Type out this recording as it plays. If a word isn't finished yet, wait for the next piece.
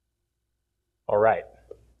All right.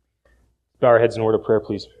 Bow our heads in word of prayer,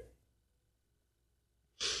 please.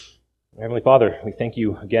 Heavenly Father, we thank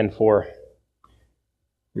you again for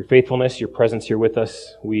your faithfulness, your presence here with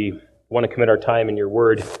us. We want to commit our time in your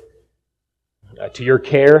word to your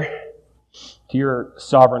care, to your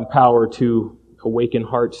sovereign power to awaken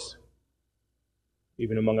hearts,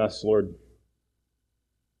 even among us, Lord.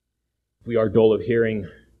 If we are dull of hearing,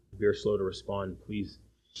 if we are slow to respond, please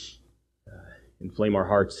inflame our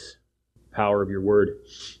hearts, the power of your word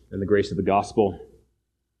and the grace of the gospel,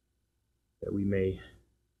 that we may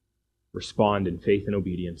respond in faith and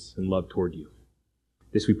obedience and love toward you.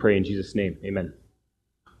 This we pray in Jesus' name. Amen.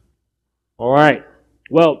 All right.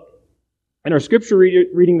 Well, in our scripture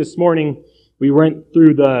reading this morning, we went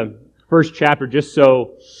through the first chapter just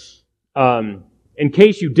so, in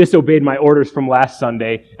case you disobeyed my orders from last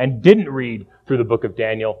Sunday and didn't read through the book of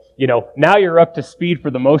Daniel, now you're up to speed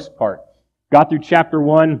for the most part. Got through chapter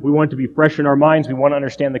 1. We want to be fresh in our minds. We want to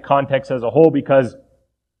understand the context as a whole because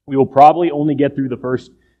we will probably only get through the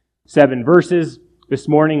first 7 verses this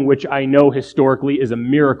morning, which I know historically is a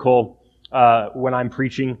miracle when I'm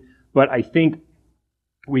preaching, but I think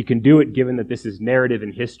we can do it given that this is narrative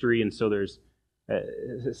and history, and so there's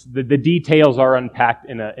the details are unpacked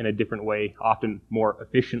in a different way, often more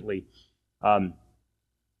efficiently.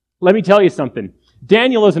 Let me tell you something.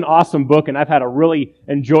 Daniel is an awesome book, and I've had a really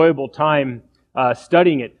enjoyable time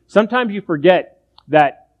studying it. Sometimes you forget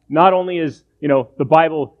that not only is the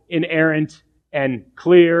Bible inerrant and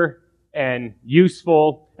clear and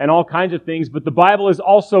useful and all kinds of things, but the Bible is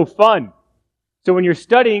also fun. So when you're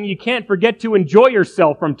studying, you can't forget to enjoy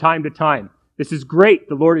yourself from time to time. This is great.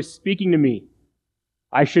 The Lord is speaking to me.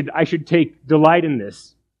 I should take delight in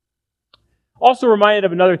this. Also reminded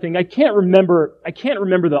of another thing. I can't remember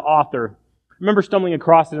the author. I remember stumbling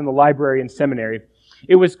across it in the library in seminary.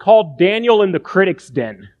 It was called Daniel in the Critic's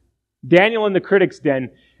Den. Daniel in the Critic's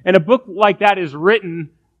Den. And a book like that is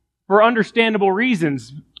written for understandable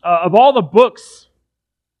reasons. Of all the books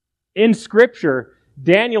in Scripture,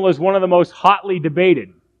 Daniel is one of the most hotly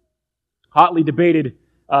debated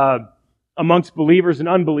amongst believers and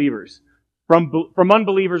unbelievers. From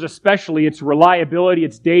unbelievers especially, its reliability,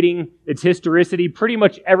 its dating, its historicity, pretty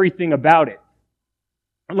much everything about it.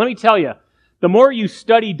 And let me tell you, the more you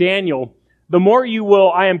study Daniel, the more you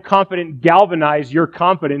will, I am confident, galvanize your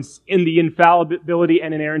confidence in the infallibility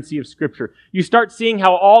and inerrancy of Scripture. You start seeing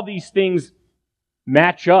how all these things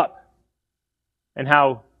match up and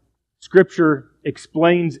how Scripture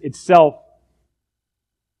explains itself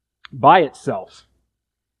by itself.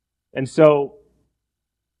 And so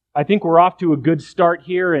I think we're off to a good start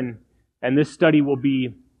here, and this study will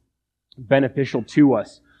be beneficial to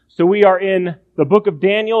us. So we are in the book of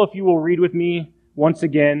Daniel. If you will read with me once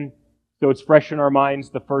again, so it's fresh in our minds,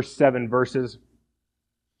 the first 7 verses.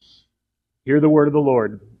 Hear the word of the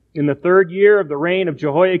Lord. In the 3rd year of the reign of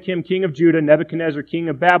Jehoiakim, king of Judah, Nebuchadnezzar, king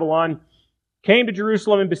of Babylon, came to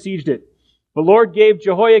Jerusalem and besieged it. The Lord gave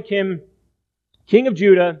Jehoiakim, king of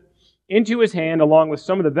Judah, into his hand, along with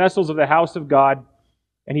some of the vessels of the house of God,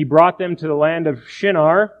 and he brought them to the land of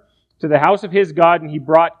Shinar, to the house of his God, and he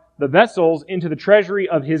brought the vessels into the treasury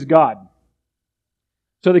of his God.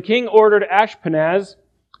 So the king ordered Ashpenaz,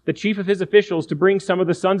 the chief of his officials, to bring some of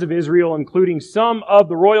the sons of Israel, including some of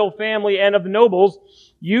the royal family and of the nobles,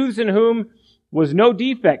 youths in whom was no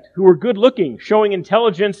defect, who were good-looking, showing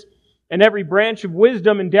intelligence and every branch of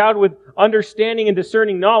wisdom, endowed with understanding and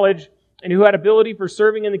discerning knowledge, and who had ability for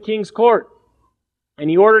serving in the king's court. And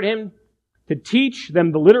he ordered him to teach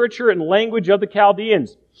them the literature and language of the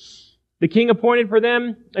Chaldeans. The king appointed for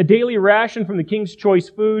them a daily ration from the king's choice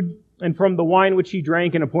food and from the wine which he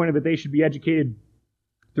drank, and appointed that they should be educated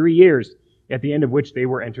 3 years, at the end of which they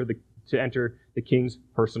were to enter the king's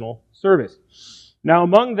personal service. Now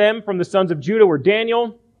among them from the sons of Judah were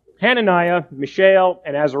Daniel, Hananiah, Mishael,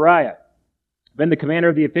 and Azariah. Then the commander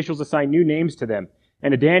of the officials assigned new names to them.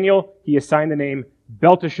 And to Daniel he assigned the name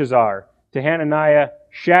Belteshazzar, to Hananiah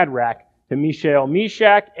Shadrach, to Mishael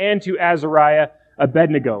Meshach, and to Azariah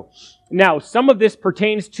Abednego. Now, some of this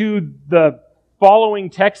pertains to the following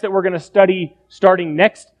text that we're going to study starting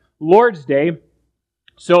next Lord's Day.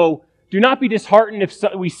 So do not be disheartened if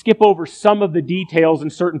we skip over some of the details in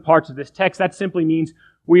certain parts of this text. That simply means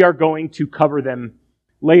we are going to cover them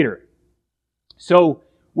later. So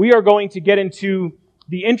we are going to get into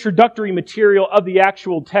the introductory material of the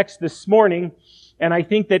actual text this morning, and I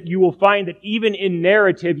think that you will find that even in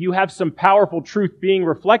narrative, you have some powerful truth being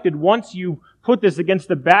reflected once you put this against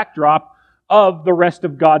the backdrop of the rest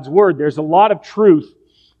of God's Word. There's a lot of truth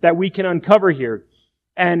that we can uncover here.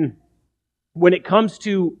 And when it comes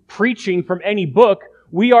to preaching from any book,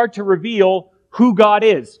 we are to reveal who God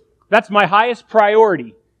is. That's my highest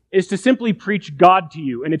priority, is to simply preach God to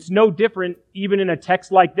you. And it's no different even in a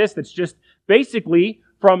text like this that's just basically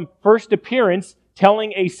from first appearance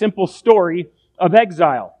telling a simple story of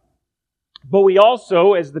exile. But we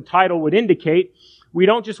also, as the title would indicate, we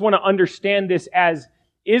don't just want to understand this as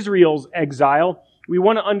Israel's exile. We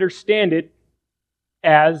want to understand it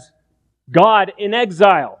as God in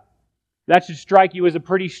exile. That should strike you as a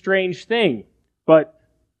pretty strange thing, but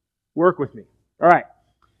work with me. All right.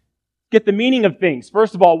 Get the meaning of things.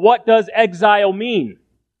 First of all, what does exile mean?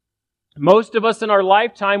 Most of us in our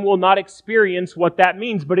lifetime will not experience what that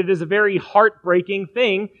means, but it is a very heartbreaking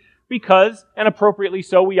thing because, and appropriately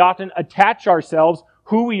so, we often attach ourselves,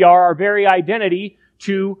 who we are, our very identity,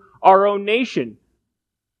 to our own nation.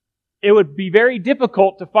 It would be very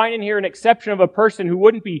difficult to find in here an exception of a person who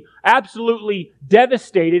wouldn't be absolutely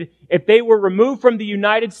devastated if they were removed from the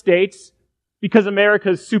United States because America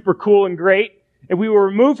is super cool and great. If we were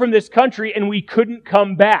removed from this country and we couldn't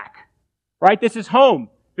come back, right? This is home.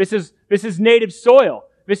 This is native soil.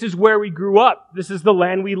 This is where we grew up. This is the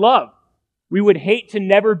land we love. We would hate to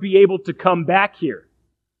never be able to come back here.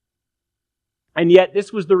 And yet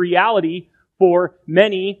this was the reality for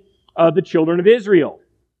many of the children of Israel.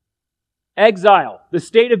 Exile, the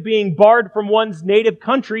state of being barred from one's native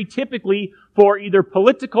country, typically for either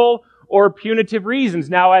political or punitive reasons.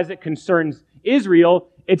 Now, as it concerns Israel,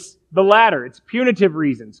 it's the latter. It's punitive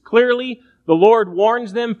reasons. Clearly, the Lord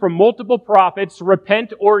warns them from multiple prophets,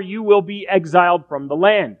 repent or you will be exiled from the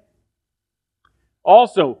land.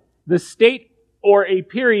 Also, the state or a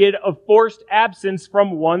period of forced absence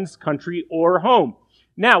from one's country or home.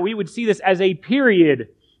 Now, we would see this as a period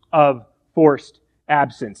of forced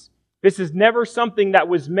absence. This is never something that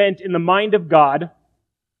was meant in the mind of God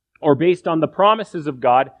or based on the promises of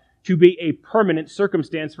God to be a permanent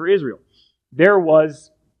circumstance for Israel. There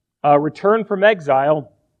was a return from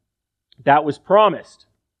exile that was promised.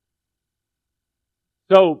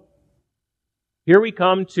 So, here we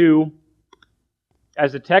come to,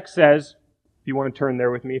 as the text says, if you want to turn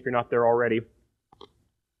there with me, if you're not there already,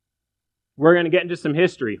 we're going to get into some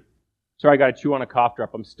history. Sorry, I got to chew on a cough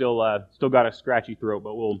drop. I'm still got a scratchy throat,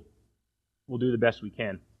 but we'll do the best we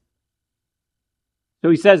can.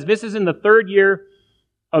 So he says, this is in the 3rd year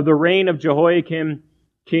of the reign of Jehoiakim,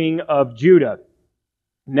 king of Judah.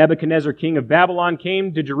 Nebuchadnezzar, king of Babylon,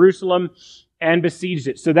 came to Jerusalem and besieged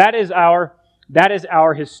it. So that is our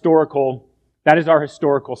historical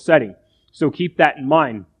setting. So keep that in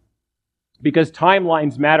mind, because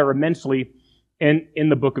timelines matter immensely in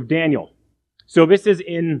the book of Daniel. So this is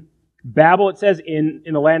in Babel. It says in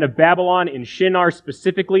the land of Babylon, in Shinar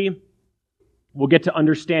specifically. We'll get to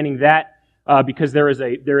understanding that because there is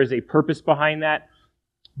a purpose behind that.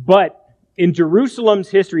 But in Jerusalem's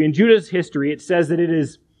history, in Judah's history, it says that it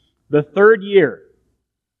is the 3rd year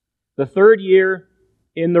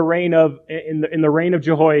in the reign of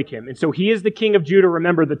Jehoiakim. And so he is the king of Judah.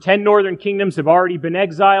 Remember, the 10 northern kingdoms have already been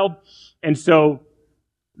exiled, and so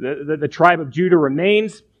the tribe of Judah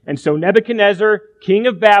remains. And so Nebuchadnezzar, king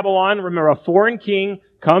of Babylon, remember, a foreign king,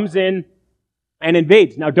 comes in and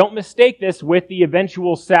invades. Now, don't mistake this with the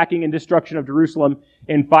eventual sacking and destruction of Jerusalem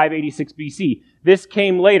in 586 BC. This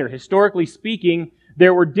came later. Historically speaking,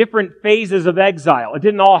 there were different phases of exile. It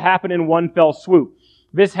didn't all happen in one fell swoop.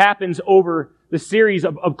 This happens over the series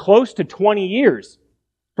of close to 20 years,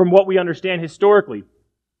 from what we understand historically.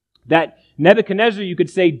 That Nebuchadnezzar, you could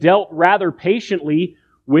say, dealt rather patiently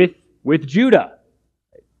with Judah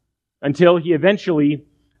until he eventually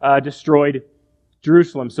destroyed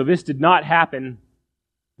Jerusalem. So this did not happen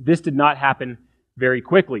very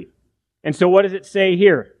quickly. And so what does it say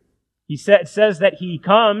here? It says that he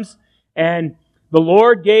comes, and the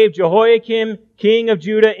Lord gave Jehoiakim, king of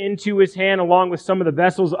Judah, into his hand along with some of the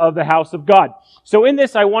vessels of the house of God. So in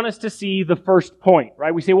this, I want us to see the first point,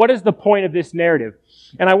 right? We say, what is the point of this narrative?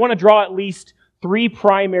 And I want to draw at least 3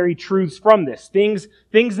 primary truths from this. Things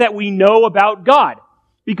that we know about God.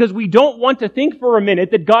 Because we don't want to think for a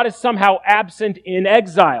minute that God is somehow absent in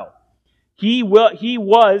exile. He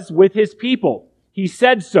was with his people. He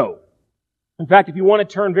said so. In fact, if you want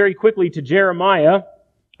to turn very quickly to Jeremiah,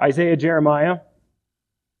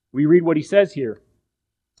 we read what he says here.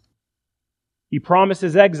 He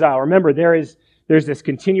promises exile. Remember, there's this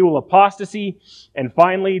continual apostasy, and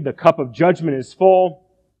finally the cup of judgment is full.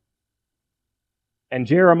 And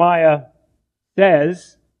Jeremiah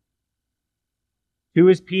says to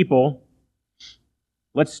his people,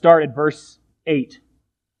 let's start at verse 8.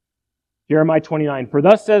 Jeremiah 29. For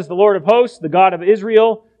thus says the Lord of hosts, the God of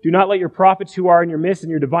Israel, do not let your prophets who are in your midst and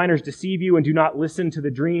your diviners deceive you, and do not listen to the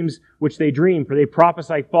dreams which they dream, for they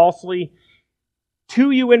prophesy falsely.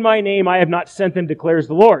 To you in my name I have not sent them, declares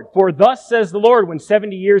the Lord. For thus says the Lord, when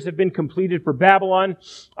 70 years have been completed for Babylon,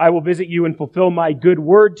 I will visit you and fulfill my good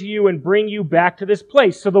word to you and bring you back to this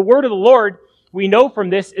place. So the word of the Lord, we know from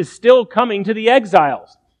this, is still coming to the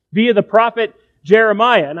exiles via the prophet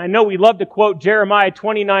Jeremiah. And I know we love to quote Jeremiah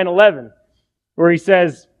 29:11, where he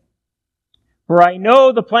says, "For I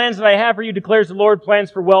know the plans that I have for you, declares the Lord, plans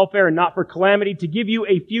for welfare and not for calamity, to give you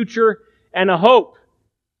a future and a hope.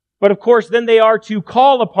 But of course, then they are to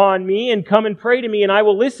call upon me and come and pray to me, and I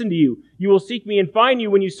will listen to you. You will seek me and find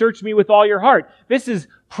you when you search me with all your heart." This is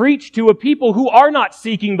preached to a people who are not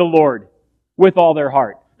seeking the Lord with all their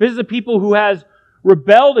heart. This is a people who has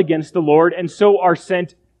rebelled against the Lord and so are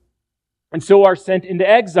sent into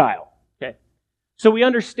exile. Okay. So we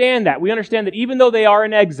understand that. We understand that even though they are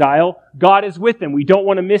in exile, God is with them. We don't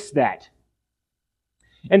want to miss that.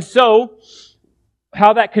 And so,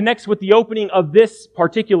 how that connects with the opening of this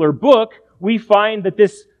particular book, we find that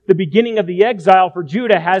the beginning of the exile for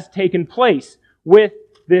Judah has taken place with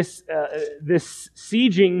this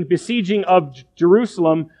besieging of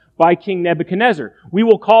Jerusalem by King Nebuchadnezzar. We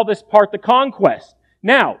will call this part the conquest.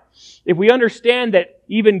 Now, if we understand that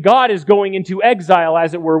even God is going into exile,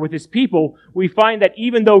 as it were, with His people, we find that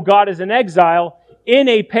even though God is in exile, in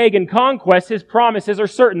a pagan conquest, His promises are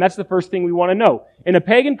certain. That's the first thing we want to know. In a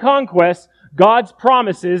pagan conquest, God's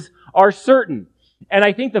promises are certain. And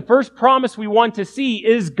I think the first promise we want to see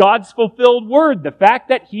is God's fulfilled word. The fact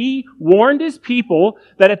that He warned His people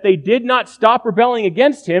that if they did not stop rebelling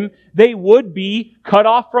against Him, they would be cut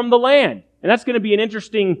off from the land. And that's going to be an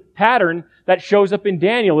interesting pattern that shows up in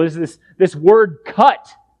Daniel, is this word cut.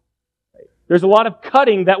 There's a lot of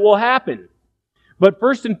cutting that will happen. But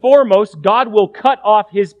first and foremost, God will cut off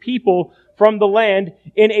His people from the land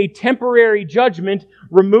in a temporary judgment,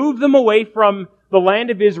 remove them away from the land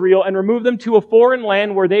of Israel and remove them to a foreign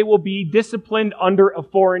land where they will be disciplined under a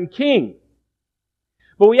foreign king.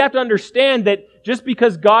 But we have to understand that just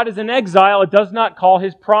because God is in exile, it does not call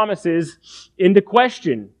His promises into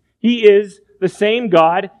question. He is the same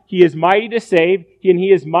God. He is mighty to save, and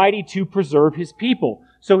He is mighty to preserve His people.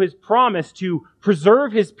 So His promise to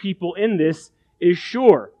preserve His people in this is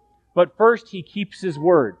sure. But first, He keeps His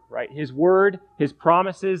word, right? His word, His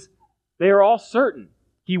promises, they are all certain.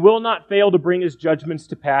 He will not fail to bring His judgments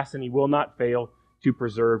to pass, and He will not fail to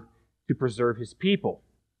preserve His people.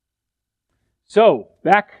 So,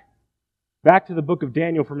 back to the book of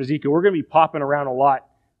Daniel from Ezekiel. We're going to be popping around a lot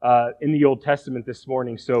in the Old Testament this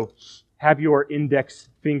morning, so have your index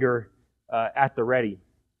finger at the ready.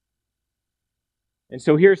 And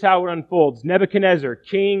so here's how it unfolds. Nebuchadnezzar,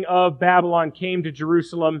 king of Babylon, came to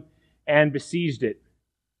Jerusalem and besieged it.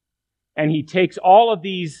 And he takes all of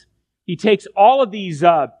these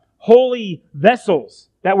holy vessels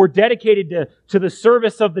that were dedicated to the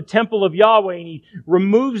service of the temple of Yahweh, and he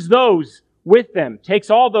removes those with them, takes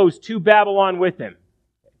all those to Babylon with him.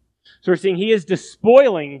 So we're seeing he is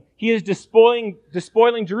despoiling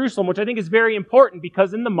Jerusalem, which I think is very important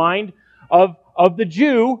because in the mind of the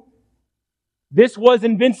Jew, this was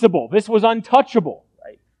invincible. This was untouchable.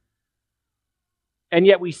 Right? And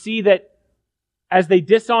yet we see that as they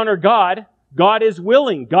dishonor God, God is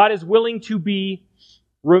willing. God is willing to be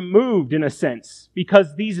removed in a sense.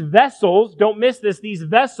 Because these vessels, don't miss this, these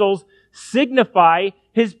vessels signify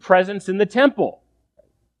His presence in the temple.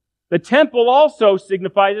 The temple also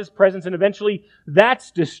signifies His presence, and eventually that's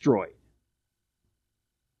destroyed.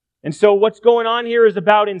 And so what's going on here is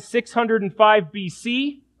about in 605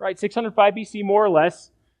 BC, right? 605 BC more or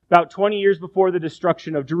less, about 20 years before the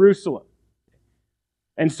destruction of Jerusalem.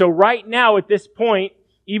 And so right now at this point,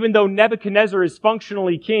 even though Nebuchadnezzar is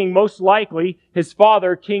functionally king, most likely his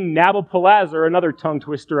father, King Nabopolassar, another tongue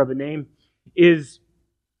twister of a name, is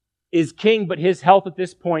king, but his health at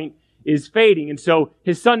this point is fading. And so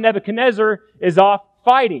his son Nebuchadnezzar is off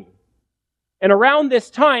fighting. And around this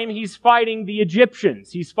time, he's fighting the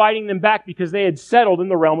Egyptians. He's fighting them back because they had settled in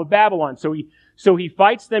the realm of Babylon. So he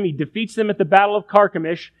fights them, he defeats them at the Battle of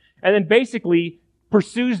Carchemish, and then basically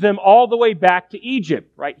pursues them all the way back to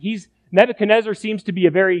Egypt, right? Nebuchadnezzar seems to be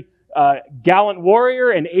a very gallant warrior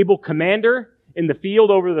and able commander in the field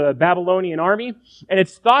over the Babylonian army. And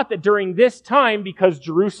it's thought that during this time, because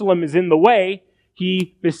Jerusalem is in the way,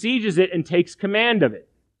 he besieges it and takes command of it.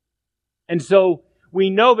 And so we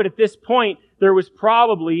know that at this point, there was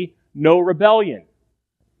probably no rebellion.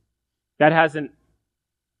 That hasn't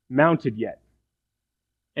mounted yet.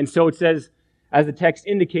 And so it says, as the text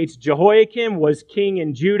indicates, Jehoiakim was king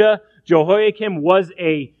in Judah. Jehoiakim was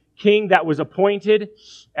a king that was appointed,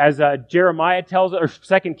 as Jeremiah tells us,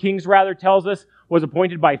 or 2 Kings rather tells us, was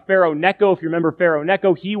appointed by Pharaoh Necho. If you remember Pharaoh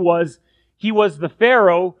Necho, he was the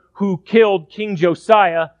Pharaoh who killed King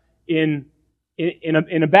Josiah in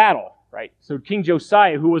a battle, right? So King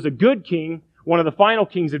Josiah, who was a good king, one of the final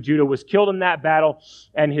kings of Judah, was killed in that battle,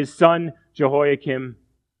 and his son Jehoiakim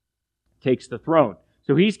takes the throne.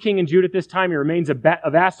 So he's king in Judah at this time. He remains a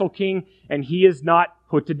vassal king, and he is not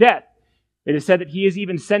put to death. It is said that he is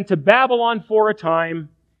even sent to Babylon for a time,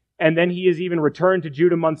 and then he is even returned to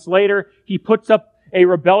Judah months later. He puts up a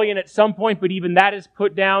rebellion at some point, but even that is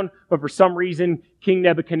put down. But for some reason, King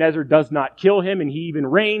Nebuchadnezzar does not kill him, and he even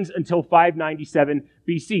reigns until 597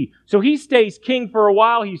 BC. So he stays king for a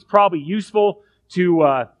while. He's probably useful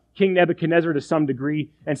to King Nebuchadnezzar to some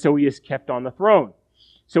degree, and so he is kept on the throne.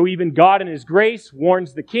 So even God in His grace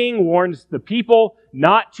warns the king, warns the people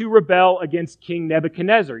not to rebel against King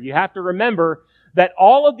Nebuchadnezzar. You have to remember that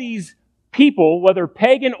all of these people, whether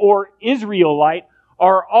pagan or Israelite,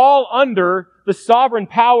 are all under the sovereign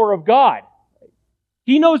power of God.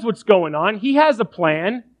 He knows what's going on. He has a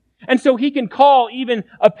plan. And so He can call even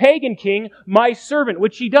a pagan king my servant,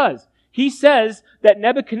 which He does. He says that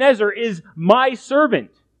Nebuchadnezzar is my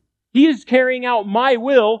servant. He is carrying out my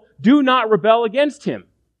will. Do not rebel against him.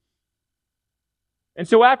 And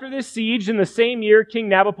so after this siege, in the same year, King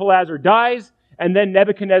Nabopolassar dies, and then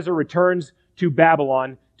Nebuchadnezzar returns to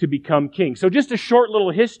Babylon to become king. So just a short little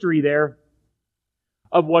history there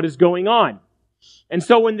of what is going on. And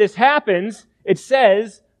so when this happens, it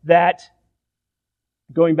says that,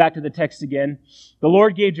 going back to the text again, the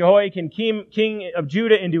Lord gave Jehoiakim, king of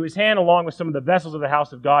Judah, into his hand, along with some of the vessels of the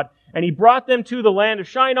house of God. And he brought them to the land of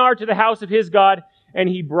Shinar, to the house of his God, and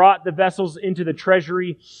he brought the vessels into the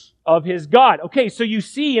treasury of his God. Okay, so you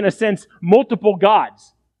see, in a sense, multiple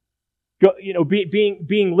gods,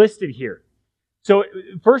 being listed here. So,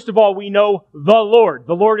 first of all, we know the Lord.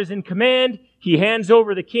 The Lord is in command. He hands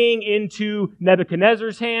over the king into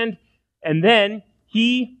Nebuchadnezzar's hand, and then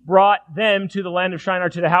he brought them to the land of Shinar,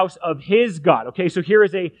 to the house of his God. Okay, so here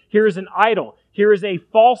is an idol. Here is a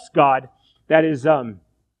false god that is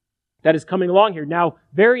coming along here. Now,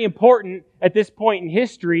 very important at this point in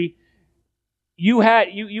history, you had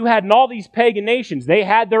in all these pagan nations, they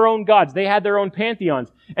had their own gods, they had their own pantheons.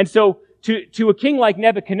 And so to a king like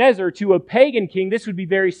Nebuchadnezzar, to a pagan king, this would be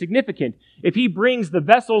very significant. If he brings the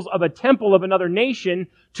vessels of a temple of another nation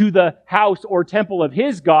to the house or temple of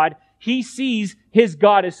his God, he sees his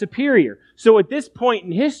God as superior. So at this point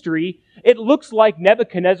in history, it looks like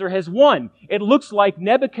Nebuchadnezzar has won. It looks like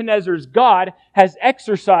Nebuchadnezzar's God has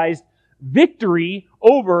exercised victory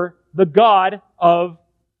over the God of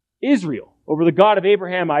Israel, over the God of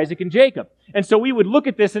Abraham, Isaac, and Jacob. And so we would look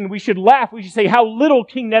at this and we should laugh. We should say how little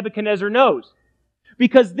King Nebuchadnezzar knows.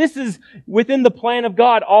 Because this is within the plan of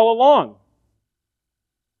God all along.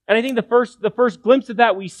 And I think the first glimpse of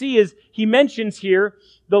that we see is he mentions here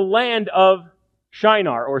the land of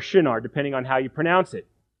Shinar, or Shinar, depending on how you pronounce it.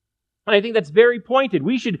 And I think that's very pointed.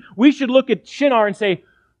 We should look at Shinar and say,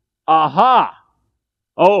 aha!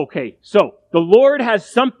 Oh, okay, so the Lord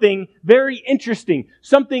has something very interesting,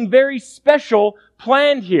 something very special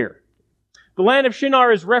planned here. The land of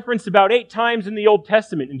Shinar is referenced about 8 times in the Old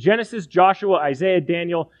Testament, in Genesis, Joshua, Isaiah,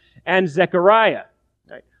 Daniel, and Zechariah.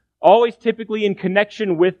 Right? Always typically in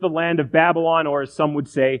connection with the land of Babylon, or as some would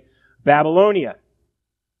say, Babylonia.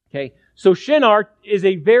 Okay, so Shinar is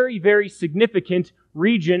a very, very significant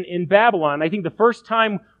region in Babylon. I think the first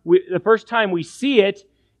time we see it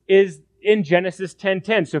is in Genesis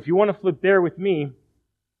 10:10. So if you want to flip there with me,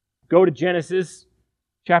 go to Genesis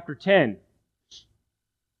chapter 10.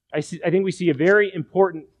 I think we see a very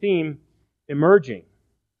important theme emerging.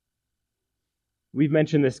 We've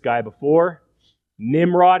mentioned this guy before,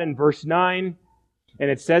 Nimrod in verse 9. And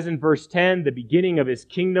it says in verse 10, the beginning of his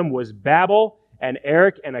kingdom was Babel, and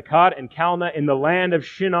Erech, and Akkad, and Calneh in the land of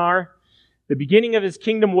Shinar. The beginning of his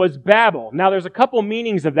kingdom was Babel. Now there's a couple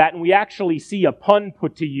meanings of that, and we actually see a pun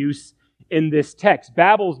put to use in this text.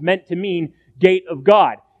 Babel's meant to mean gate of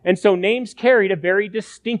God. And so names carried a very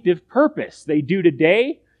distinctive purpose. They do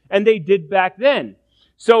today, and they did back then.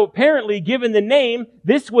 So apparently, given the name,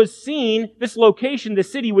 this location, the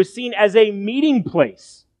city, was seen as a meeting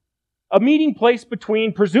place. A meeting place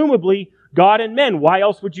between, presumably, God and men. Why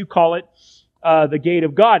else would you call it the gate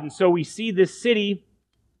of God? And so we see the city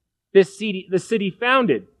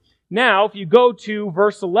founded. Now, if you go to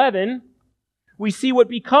verse 11, we see what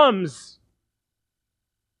becomes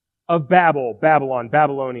of Babylon,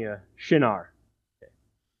 Babylonia, Shinar.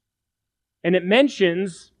 And it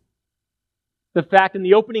mentions the fact in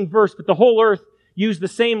the opening verse that the whole earth used the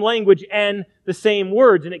same language and the same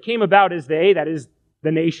words. And it came about as they, that is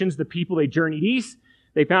the nations, the people, they journeyed east.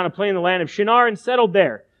 They found a plain in the land of Shinar and settled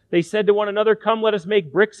there. They said to one another, come, let us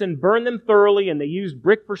make bricks and burn them thoroughly. And they used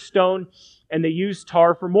brick for stone and they used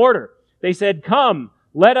tar for mortar. They said, "Come,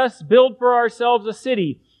 let us build for ourselves a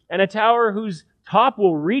city and a tower whose top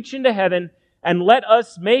will reach into heaven, and let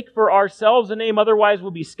us make for ourselves a name, otherwise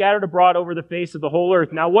we'll be scattered abroad over the face of the whole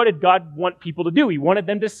earth." Now, what did God want people to do? He wanted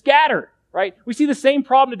them to scatter, right? We see the same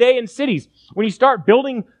problem today in cities. When you start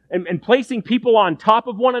building and placing people on top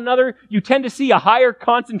of one another, you tend to see a higher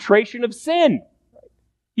concentration of sin.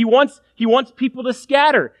 He wants people to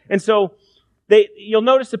scatter. And so you'll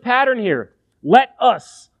notice a pattern here. Let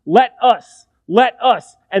us, let us, let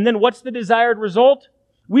us. And then what's the desired result?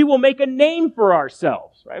 We will make a name for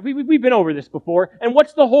ourselves, right? We've been over this before. And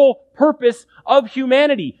what's the whole purpose of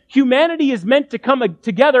humanity? Humanity is meant to come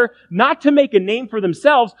together not to make a name for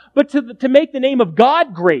themselves, but to make the name of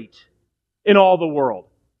God great in all the world.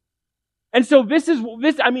 And so this is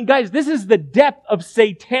the depth of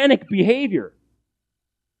satanic behavior.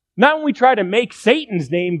 Not when we try to make Satan's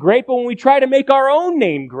name great, but when we try to make our own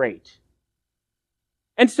name great.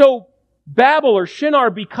 And so Babel or Shinar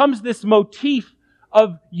becomes this motif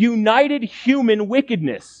of united human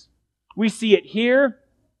wickedness. We see it here.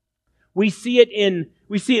 We see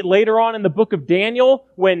it later on in the book of Daniel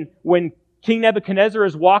when King Nebuchadnezzar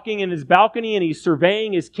is walking in his balcony and he's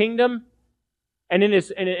surveying his kingdom. And in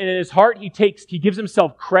his heart, he gives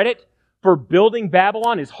himself credit for building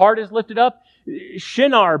Babylon. His heart is lifted up.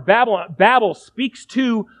 Shinar, Babel speaks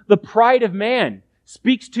to the pride of man,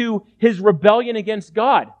 speaks to his rebellion against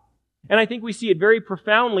God. And I think we see it very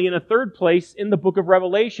profoundly in a third place in the book of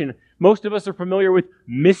Revelation. Most of us are familiar with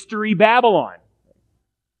Mystery Babylon,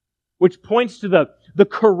 which points to the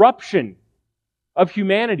corruption of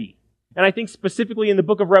humanity. And I think specifically in the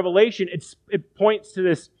book of Revelation, it points to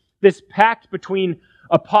this pact between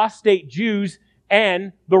apostate Jews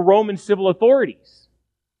and the Roman civil authorities.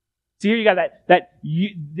 So here you got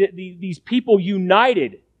these people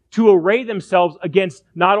united to array themselves against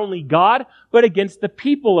not only God, but against the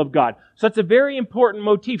people of God. So that's a very important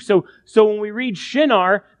motif. So when we read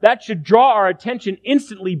Shinar, that should draw our attention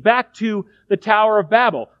instantly back to the Tower of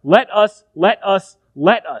Babel. Let us, let us,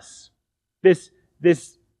 let us. This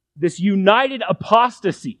united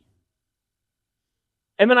apostasy.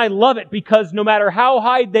 And then I love it because no matter how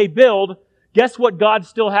high they build, guess what God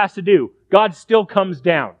still has to do? God still comes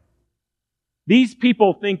down. These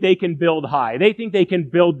people think they can build high. They think they can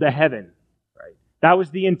build the heaven. Right? That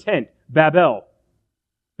was the intent. Babel,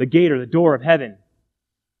 the gate or the door of heaven.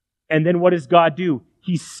 And then what does God do?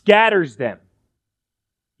 He scatters them.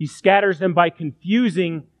 He scatters them by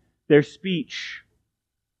confusing their speech.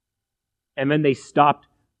 And then they stopped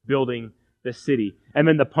building the city. And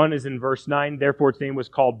then the pun is in verse 9. Therefore its name was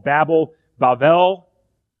called Babel,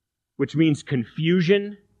 which means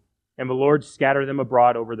confusion. And the Lord scattered them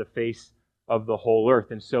abroad over the face of the whole earth.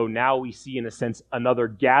 And so now we see, in a sense, another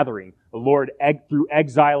gathering. The Lord, through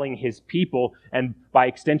exiling His people, and by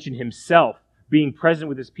extension Himself, being present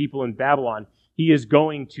with His people in Babylon, He is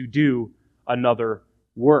going to do another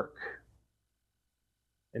work.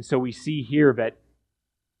 And so we see here that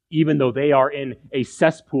even though they are in a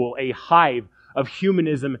cesspool, a hive of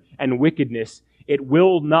humanism and wickedness, it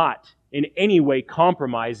will not in any way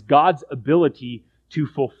compromise God's ability to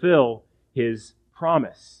fulfill His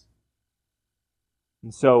promise.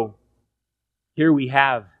 And so, here we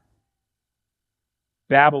have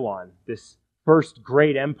Babylon, this first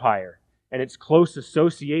great empire, and its close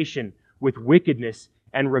association with wickedness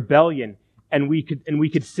and rebellion. And we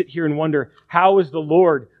could sit here and wonder, how is the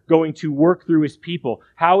Lord going to work through His people?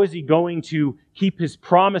 How is He going to keep His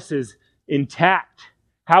promises intact?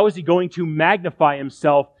 How is He going to magnify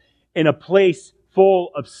Himself in a place full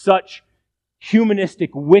of such humanistic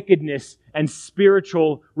wickedness and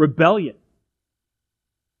spiritual rebellion?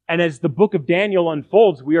 And as the book of Daniel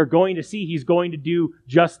unfolds, we are going to see He's going to do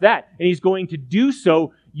just that. And He's going to do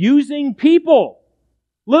so using people,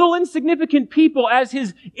 little insignificant people, as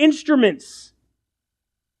His instruments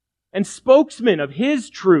and spokesmen of His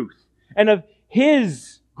truth and of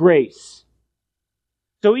His grace.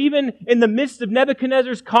 So even in the midst of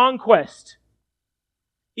Nebuchadnezzar's conquest,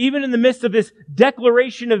 even in the midst of this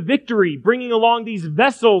declaration of victory, bringing along these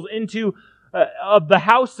vessels into of the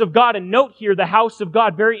house of God. And note here, the house of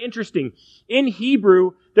God, very interesting. In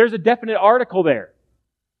Hebrew, there's a definite article there.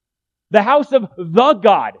 The house of the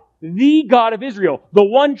God of Israel, the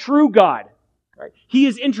one true God. Right? He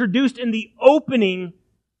is introduced in the opening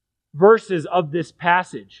verses of this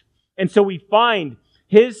passage. And so we find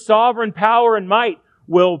His sovereign power and might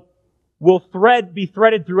will be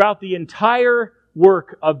threaded throughout the entire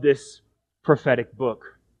work of this prophetic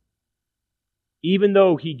book. Even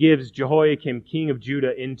though He gives Jehoiakim, king of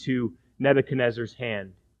Judah, into Nebuchadnezzar's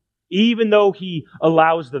hand. Even though He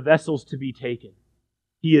allows the vessels to be taken.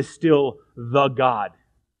 He is still the God.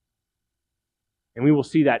 And we will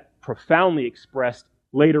see that profoundly expressed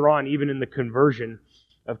later on, even in the conversion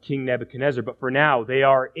of King Nebuchadnezzar. But for now, they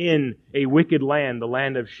are in a wicked land, the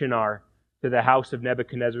land of Shinar, to the house of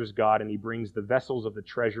Nebuchadnezzar's God, and he brings the vessels of the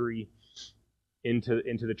treasury into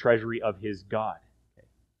the treasury of his God. Okay.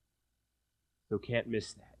 So can't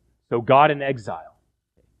miss that. So God in exile.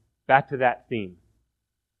 Okay. Back to that theme.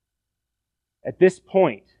 At this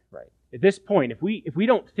point, if we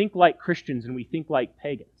don't think like Christians and we think like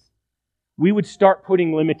pagans, we would start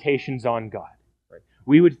putting limitations on God. Right?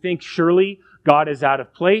 We would think surely God is out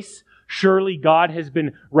of place. Surely God has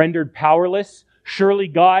been rendered powerless. Surely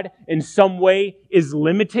God in some way is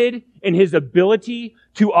limited in His ability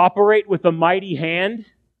to operate with a mighty hand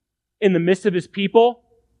in the midst of His people.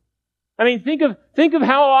 I mean, think of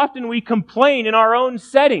how often we complain in our own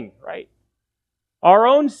setting, right? Our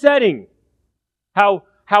own setting. How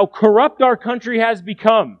corrupt our country has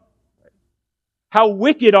become. How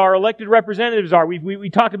wicked our elected representatives are. We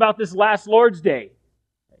talked about this last Lord's Day.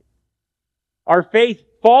 Our faith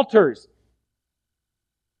falters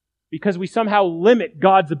because we somehow limit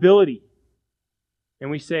God's ability. And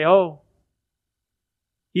we say, oh,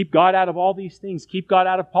 keep God out of all these things. Keep God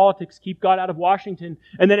out of politics. Keep God out of Washington.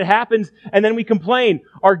 And then it happens, and then we complain.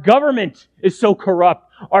 Our government is so corrupt.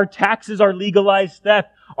 Our taxes are legalized theft.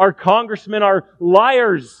 Our congressmen are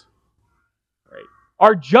liars. Right?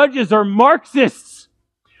 Our judges are Marxists.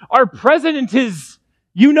 Our president is,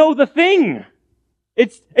 you know the thing.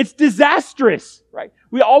 It's disastrous, right?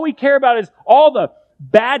 All we care about is all the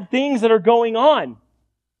bad things that are going on.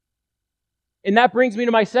 And that brings me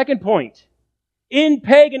to my second point. In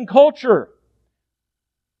pagan culture,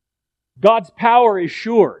 God's power is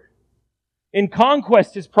sure. In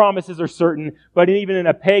conquest, His promises are certain, but even in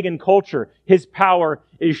a pagan culture, His power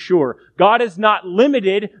is sure. God is not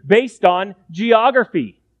limited based on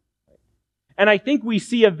geography. And I think we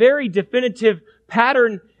see a very definitive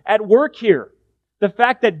pattern at work here. The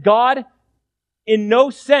fact that God, in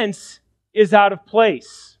no sense, is out of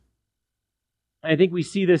place. I think we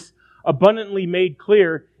see this abundantly made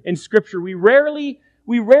clear in Scripture. We rarely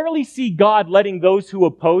see God letting those who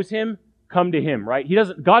oppose Him come to Him, right?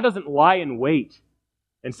 God doesn't lie in wait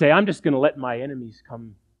and say, I'm just going to let my enemies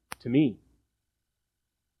come to me.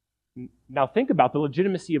 Now think about the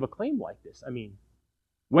legitimacy of a claim like this. I mean,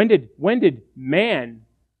 when did man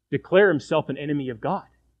declare himself an enemy of God?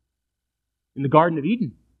 In the Garden of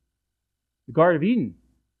Eden. The Garden of Eden.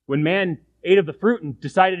 When man ate of the fruit and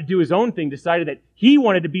decided to do his own thing, decided that he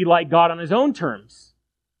wanted to be like God on his own terms.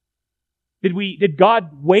 Did God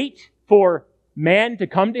wait for man to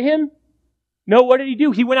come to Him? No, what did He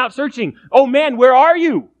do? He went out searching. Oh man, where are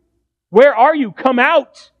you? Where are you? Come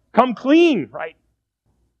out. Come clean, right?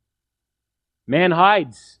 Man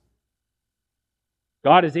hides.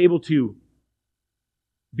 God is able to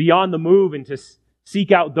be on the move and to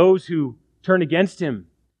seek out those who turn against Him.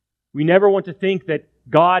 We never want to think that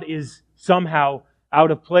God is somehow out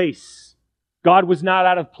of place. God was not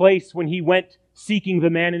out of place when He went seeking the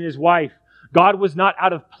man and his wife. God was not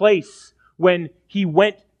out of place when He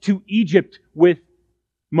went to Egypt with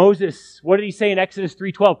Moses. What did He say in Exodus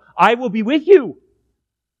 3:12? I will be with you.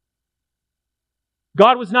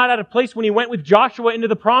 God was not out of place when He went with Joshua into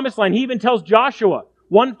the promised land. He even tells Joshua,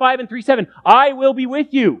 1:5 and 3:7, I will be with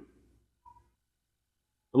you.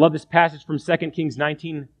 I love this passage from 2 Kings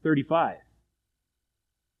 19:35.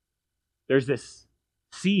 There's this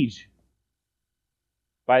siege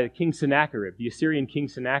by the king Sennacherib, the Assyrian king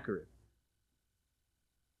Sennacherib.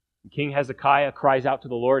 King Hezekiah cries out to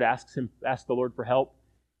the Lord, asks the Lord for help.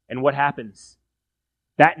 And what happens?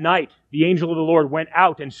 That night, the angel of the Lord went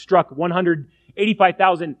out and struck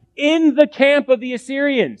 185,000 in the camp of the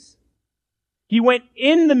Assyrians. He went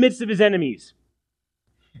in the midst of his enemies.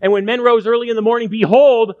 And when men rose early in the morning,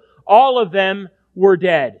 behold, all of them were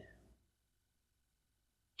dead.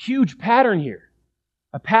 Huge pattern here.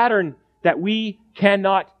 A pattern that we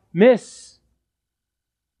cannot miss.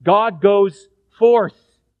 God goes forth.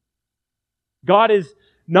 God is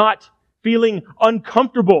not feeling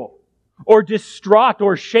uncomfortable or distraught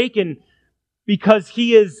or shaken because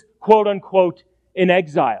He is, quote unquote, in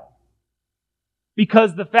exile.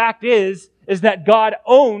 Because the fact is that God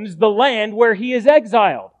owns the land where He is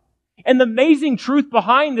exiled. And the amazing truth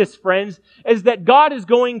behind this, friends, is that God is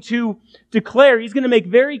going to declare, He's going to make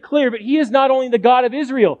very clear, but He is not only the God of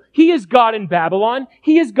Israel. He is God in Babylon.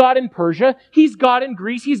 He is God in Persia. He's God in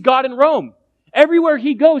Greece. He's God in Rome. Everywhere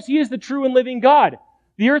He goes, He is the true and living God.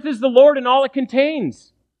 The earth is the Lord and all it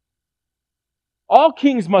contains. All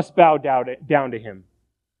kings must bow down to Him.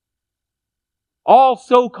 All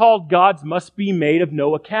so-called gods must be made of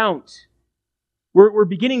no account. We're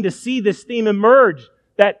beginning to see this theme emerge,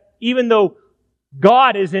 that even though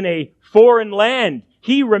God is in a foreign land,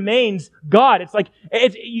 He remains God.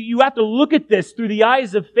 You have to look at this through the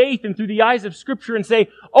eyes of faith and through the eyes of Scripture and say,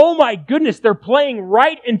 oh my goodness, they're playing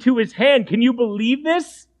right into His hand. Can you believe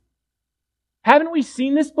this? Haven't we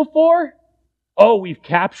seen this before? Oh, we've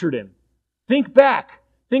captured Him. Think back.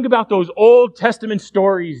 Think about those Old Testament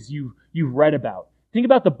stories you've read about. Think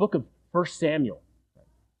about the book of 1 Samuel.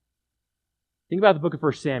 Think about the book of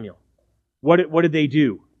 1 Samuel. What did they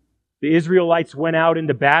do? The Israelites went out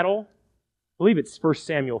into battle. I believe it's 1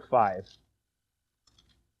 Samuel 5.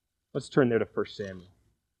 Let's turn there to 1 Samuel.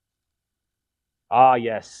 Ah,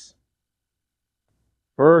 yes.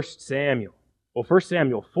 1 Samuel. Well, 1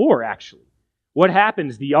 Samuel 4, actually. What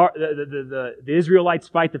happens? The Israelites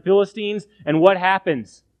fight the Philistines, and what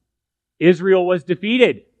happens? Israel was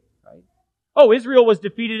defeated. Right? Oh, Israel was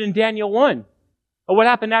defeated in Daniel 1. Oh, what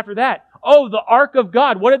happened after that? Oh, the Ark of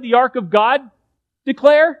God. What did the Ark of God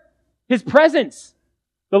declare? His presence.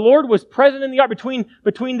 The Lord was present in the Ark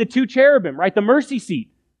between the two cherubim, right? The mercy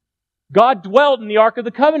seat. God dwelled in the Ark of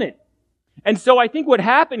the Covenant. And so I think what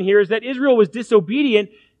happened here is that Israel was disobedient,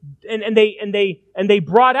 and they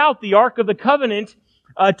brought out the Ark of the Covenant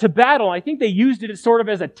to battle. I think they used it sort of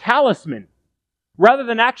as a talisman, rather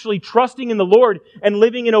than actually trusting in the Lord and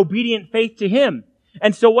living in obedient faith to Him.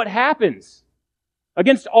 And so what happens?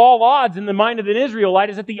 Against all odds in the mind of an Israelite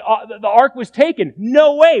is that the ark was taken.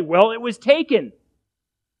 No way. Well, it was taken.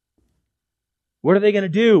 What are they going to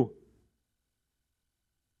do?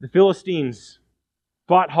 The Philistines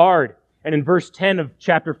fought hard. And in verse 10 of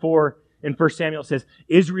chapter 4 in 1 Samuel it says,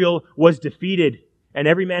 Israel was defeated, and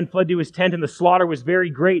every man fled to his tent, and the slaughter was very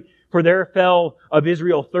great. For there fell of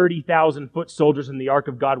Israel 30,000 foot soldiers, and the ark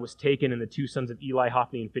of God was taken, and the two sons of Eli,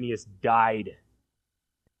 Hophni and Phinehas, died.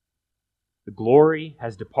 The glory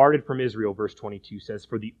has departed from Israel, verse 22 says,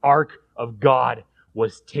 for the ark of God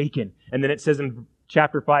was taken. And then it says in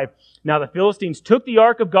chapter 5, now the Philistines took the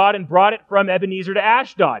ark of God and brought it from Ebenezer to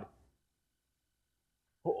Ashdod.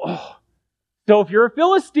 Oh. So if you're a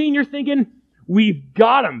Philistine, you're thinking, we've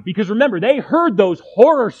got him. Because remember, they heard those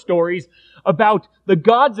horror stories about the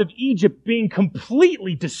gods of Egypt being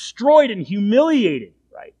completely destroyed and humiliated,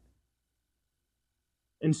 right?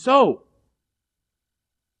 And so,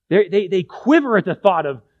 they quiver at the thought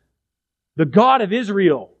of the God of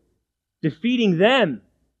Israel defeating them,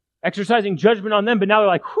 exercising judgment on them, but now they're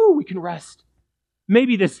like, whew, we can rest.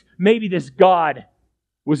 Maybe this God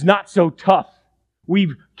was not so tough.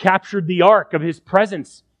 We've captured the ark of His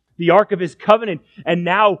presence, the ark of His covenant, and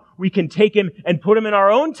now we can take Him and put Him in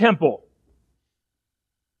our own temple.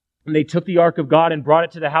 And they took the ark of God and brought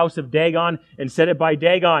it to the house of Dagon and set it by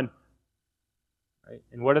Dagon. Right?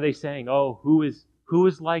 And what are they saying? Oh, who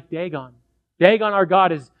is like Dagon? Dagon, our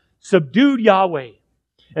God, has subdued Yahweh.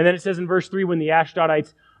 And then it says in verse 3, when the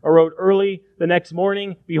Ashdodites arose early the next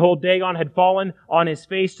morning, behold, Dagon had fallen on his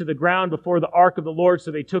face to the ground before the ark of the Lord. So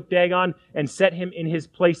they took Dagon and set him in his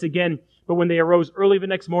place again. But when they arose early the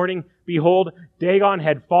next morning, behold, Dagon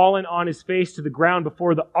had fallen on his face to the ground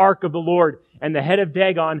before the ark of the Lord. And the head of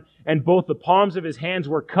Dagon and both the palms of his hands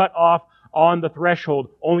were cut off on the threshold.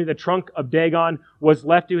 Only the trunk of Dagon was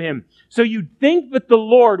left to him. So you'd think that the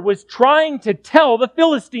Lord was trying to tell the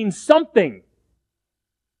Philistines something.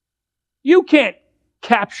 You can't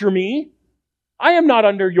capture me. I am not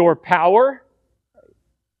under your power.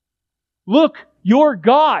 Look, your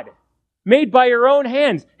God, made by your own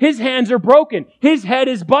hands. His hands are broken. His head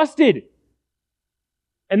is busted.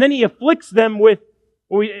 And then He afflicts them with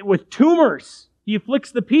tumors. He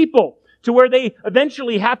afflicts the people to where they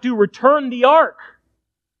eventually have to return the ark.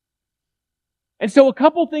 And so a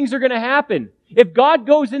couple things are going to happen. If God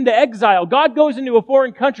goes into exile, God goes into a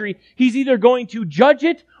foreign country, He's either going to judge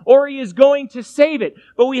it or He is going to save it.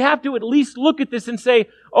 But we have to at least look at this and say,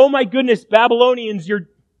 oh my goodness, Babylonians, you're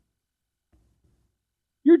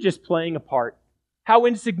just playing a part. How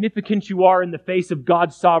insignificant you are in the face of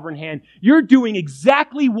God's sovereign hand. You're doing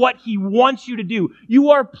exactly what He wants you to do.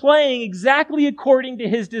 You are playing exactly according to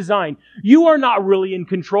His design. You are not really in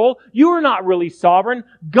control. You are not really sovereign.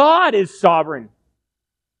 God is sovereign.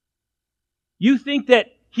 You think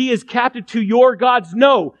that He is captive to your gods?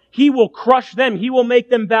 No. He will crush them. He will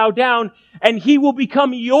make them bow down, and He will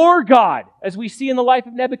become your God, as we see in the life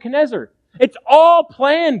of Nebuchadnezzar. It's all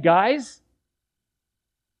planned, guys.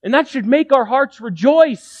 And that should make our hearts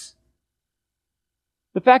rejoice.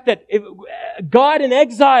 The fact that God in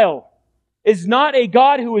exile is not a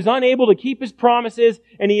God who is unable to keep His promises,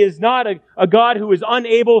 and He is not a God who is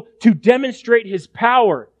unable to demonstrate His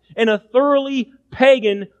power in a thoroughly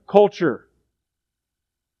pagan culture.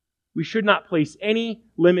 We should not place any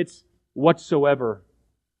limits whatsoever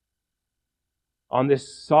on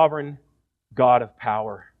this sovereign God of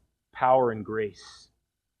power and grace.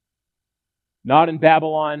 Not in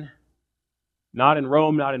Babylon, not in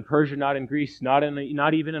Rome, not in Persia, not in Greece, not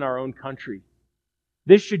even in our own country.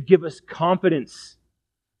 This should give us confidence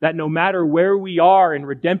that no matter where we are in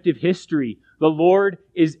redemptive history, the Lord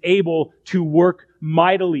is able to work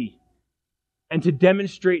mightily and to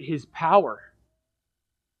demonstrate His power.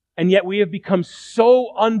 And yet we have become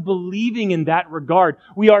so unbelieving in that regard.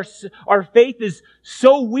 Our faith is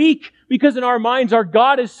so weak because in our minds our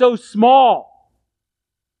God is so small.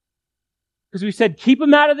 Because we said, keep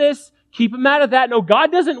Him out of this, keep Him out of that. No,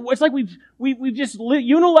 God doesn't. It's like we've just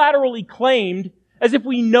unilaterally claimed, as if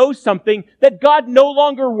we know something, that God no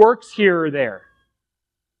longer works here or there.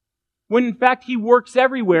 When in fact He works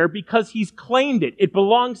everywhere because He's claimed it. It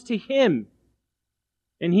belongs to Him.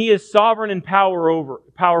 And He is sovereign and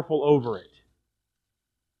powerful over it.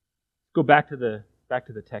 Go back to the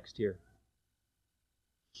text here.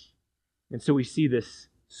 And so we see this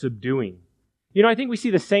subduing. I think we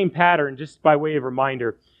see the same pattern, just by way of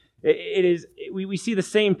reminder. We see the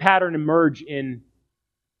same pattern emerge in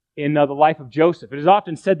the life of Joseph. It is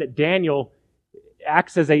often said that Daniel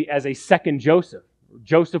acts as a second Joseph.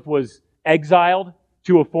 Joseph was exiled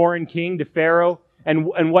to a foreign king, to Pharaoh.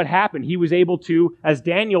 And what happened? He was able to, as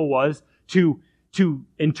Daniel was, to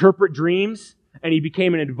interpret dreams, and he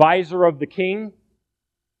became an advisor of the king.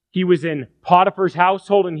 He was in Potiphar's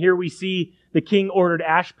household, and here we see the king ordered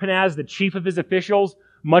Ashpenaz, the chief of his officials,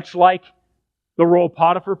 much like the role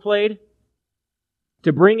Potiphar played,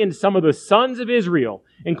 to bring in some of the sons of Israel,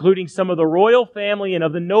 including some of the royal family and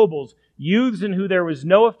of the nobles, youths in whom there was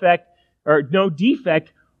no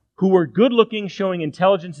defect, who were good-looking, showing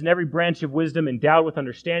intelligence in every branch of wisdom, endowed with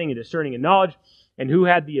understanding and discerning and knowledge, and who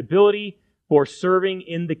had the ability for serving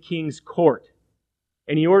in the king's court.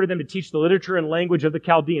 And he ordered them to teach the literature and language of the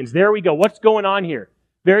Chaldeans. There we go. What's going on here?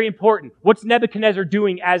 Very important. What's Nebuchadnezzar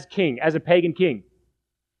doing as king, as a pagan king?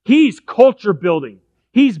 He's culture building.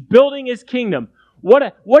 He's building his kingdom. What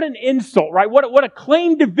an insult, right? What a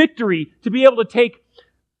claim to victory to be able to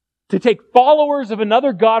take followers of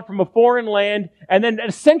another god from a foreign land and then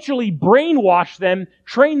essentially brainwash them,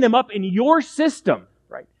 train them up in your system,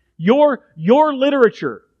 right? Your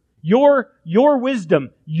literature, your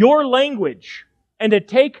wisdom, your language, and to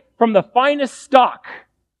take from the finest stock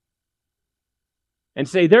and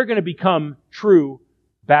say they're going to become true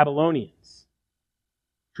Babylonians.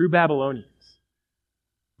 True Babylonians.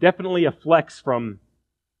 Definitely a flex from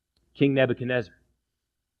King Nebuchadnezzar.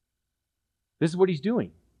 This is what he's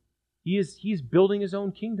doing. He's building his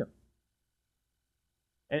own kingdom.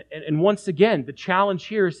 And once again, the challenge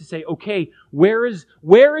here is to say, okay, where is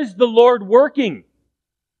the Lord working?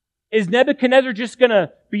 Is Nebuchadnezzar just going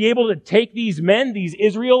to be able to take these men, these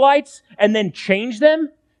Israelites, and then change them?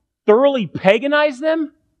 Thoroughly paganize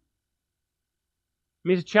them? I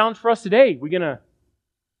mean, it's a challenge for us today. We're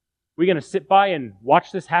gonna sit by and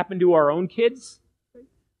watch this happen to our own kids?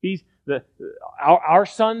 Our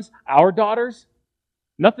sons, our daughters?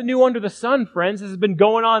 Nothing new under the sun, friends. This has been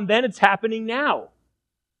going on then. It's happening now.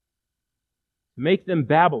 To make them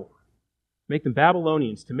Babylon, make them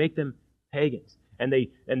Babylonians, to make them pagans, and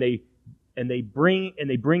they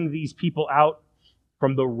bring these people out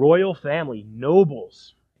from the royal family,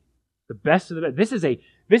 nobles, the best of the best.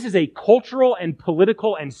 This is a cultural and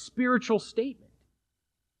political and spiritual statement.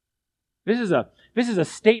 This is a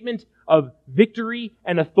statement of victory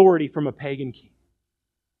and authority from a pagan king.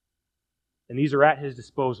 And these are at his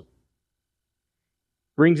disposal.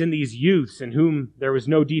 Brings in these youths in whom there was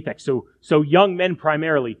no defect. So young men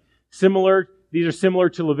primarily. These are similar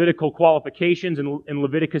to Levitical qualifications in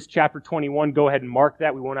Leviticus chapter 21. Go ahead and mark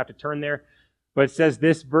that. We won't have to turn there. But it says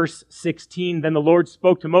this, verse 16, Then the Lord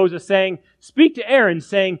spoke to Moses, saying, Speak to Aaron,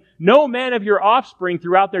 saying, No man of your offspring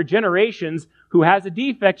throughout their generations who has a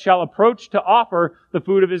defect shall approach to offer the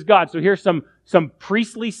food of his God. So here's some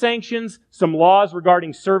priestly sanctions, some laws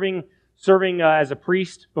regarding serving as a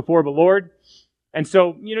priest before the Lord. And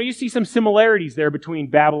so, you see some similarities there between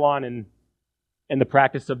Babylon and the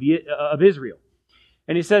practice of Israel.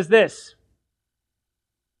 And he says this,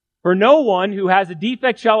 For no one who has a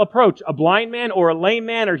defect shall approach, a blind man or a lame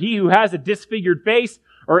man, or he who has a disfigured face,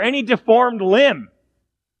 or any deformed limb,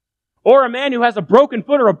 or a man who has a broken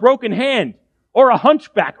foot or a broken hand, or a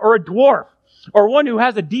hunchback or a dwarf, or one who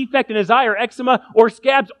has a defect in his eye or eczema, or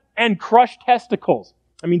scabs and crushed testicles.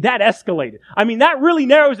 I mean, that escalated. I mean, that really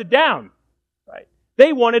narrows it down. Right?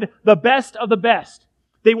 They wanted the best of the best.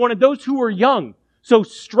 They wanted those who were young, so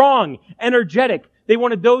strong, energetic. They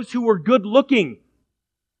wanted those who were good looking.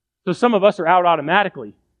 So some of us are out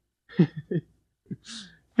automatically.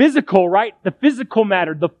 physical, right? The physical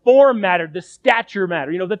mattered, the form mattered, the stature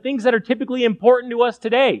mattered. The things that are typically important to us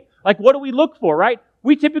today. Like, what do we look for, right?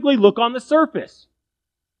 We typically look on the surface.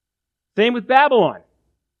 Same with Babylon.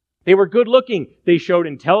 They were good looking. They showed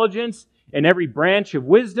intelligence in every branch of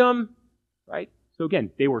wisdom, right? So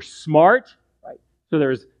again, they were smart, right? So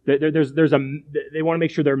they want to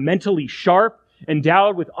make sure they're mentally sharp,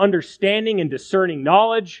 endowed with understanding and discerning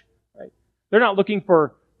knowledge, right? They're not looking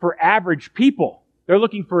for average people. They're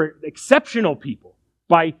looking for exceptional people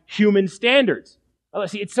by human standards.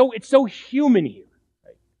 See, it's so human here,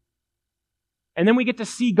 right? And then we get to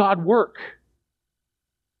see God work.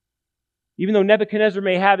 Even though Nebuchadnezzar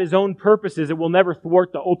may have his own purposes, it will never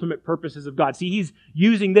thwart the ultimate purposes of God. See, he's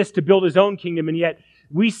using this to build his own kingdom, and yet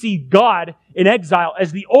we see God in exile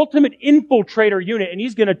as the ultimate infiltrator unit, and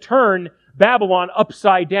he's going to turn Babylon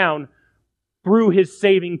upside down through his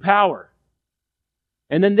saving power.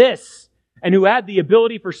 And then this, and who had the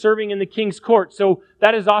ability for serving in the king's court. So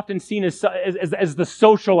that is often seen as the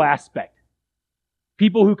social aspect.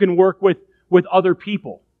 People who can work with other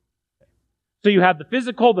people. So you have the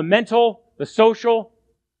physical, the mental, the social,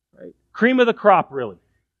 right? Cream of the crop, really.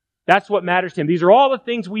 That's what matters to him. These are all the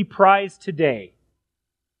things we prize today.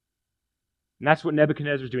 And that's what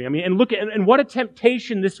Nebuchadnezzar's doing. And look at, and what a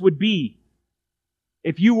temptation this would be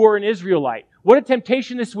if you were an Israelite. What a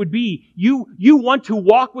temptation this would be. You want to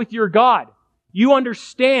walk with your God. You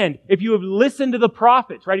understand, if you have listened to the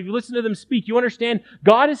prophets, right? If you listen to them speak, you understand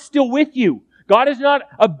God is still with you. God has not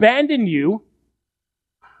abandoned you.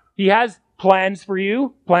 He has plans for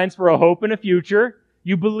you, plans for a hope and a future.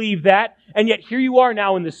 You believe that. And yet here you are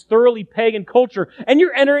now in this thoroughly pagan culture, and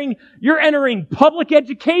you're entering public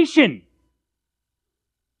education.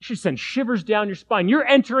 You should send shivers down your spine. You're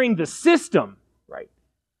entering the system, right?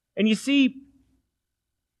 And you see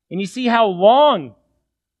how long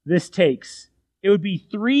this takes. It would be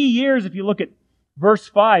 3 years if you look at verse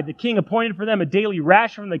 5. The king appointed for them a daily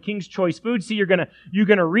ration from the king's choice food. See, you're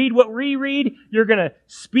gonna read what we read. You're gonna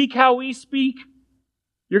speak how we speak.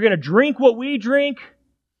 You're gonna drink what we drink.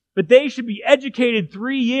 But they should be educated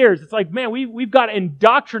 3 years. It's like, man, we've got to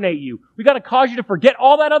indoctrinate you. We've got to cause you to forget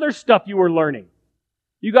all that other stuff you were learning.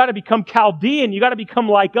 You got to become Chaldean. You got to become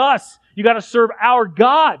like us. You got to serve our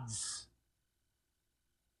gods.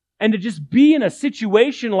 And to just be in a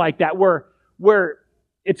situation like that where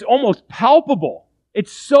it's almost palpable.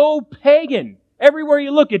 It's so pagan. Everywhere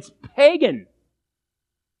you look, it's pagan.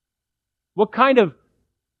 What kind of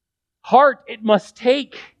heart it must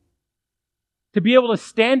take to be able to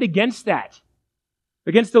stand against that,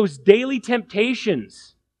 against those daily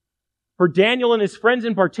temptations, for Daniel and his friends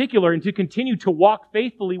in particular, and to continue to walk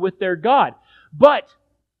faithfully with their God. But,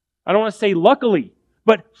 I don't want to say luckily,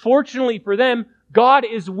 but fortunately for them, God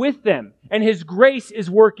is with them, and His grace is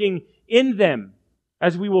working in them.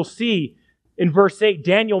 As we will see in verse 8,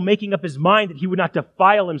 Daniel making up his mind that he would not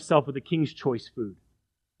defile himself with the king's choice food.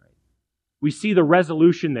 We see the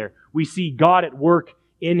resolution there. We see God at work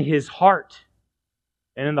in his heart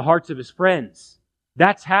and in the hearts of his friends.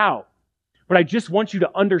 That's how. But I just want you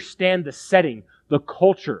to understand the setting, the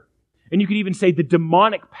culture, and you could even say the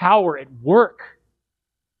demonic power at work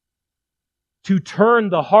to turn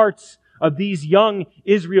the hearts of these young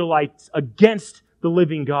Israelites against the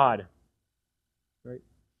living God. Right?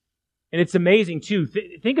 And it's amazing too.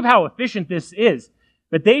 Think of how efficient this is.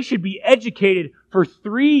 That they should be educated for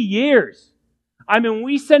 3 years. I mean,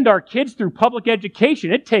 we send our kids through public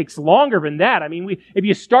education. It takes longer than that. I mean, if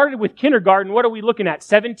you started with kindergarten, what are we looking at?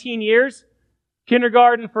 17 years?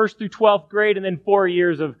 Kindergarten, 1st through 12th grade, and then 4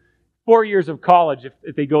 years of college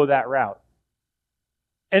if they go that route.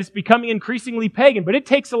 And it's becoming increasingly pagan, but it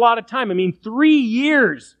takes a lot of time. I mean, 3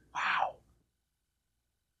 years. Wow.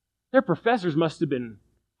 Their professors must have been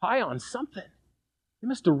high on something. They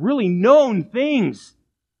must have really known things.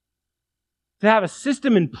 To have a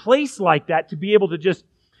system in place like that, to be able to just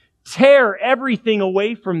tear everything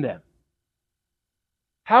away from them.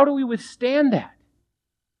 How do we withstand that?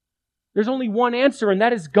 There's only one answer, and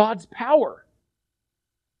that is God's power.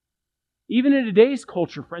 Even in today's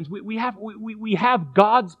culture, friends, we have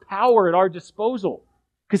God's power at our disposal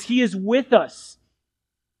because He is with us.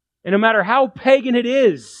 And no matter how pagan it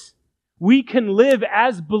is, we can live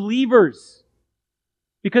as believers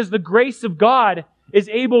because the grace of God is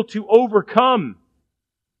able to overcome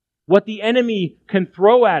what the enemy can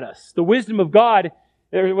throw at us. The wisdom of God,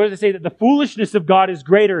 what does it say? That the foolishness of God is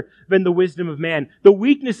greater than the wisdom of man. The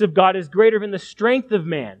weakness of God is greater than the strength of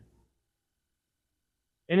man.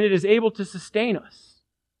 And it is able to sustain us.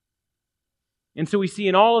 And so we see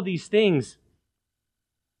in all of these things,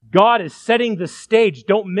 God is setting the stage.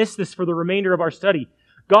 Don't miss this for the remainder of our study.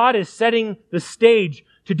 God is setting the stage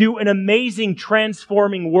to do an amazing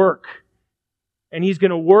transforming work. And He's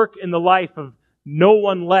going to work in the life of no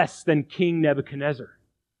one less than King Nebuchadnezzar.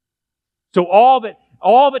 So all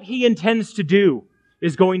that He intends to do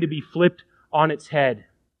is going to be flipped on its head.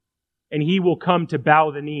 And He will come to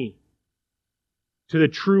bow the knee to the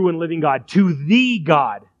true and living God, to the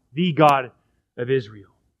God of Israel.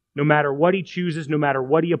 No matter what He chooses, no matter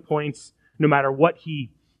what He appoints, no matter what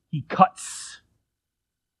He cuts,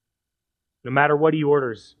 no matter what He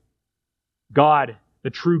orders, God, the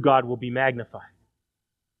true God, will be magnified.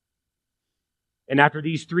 And after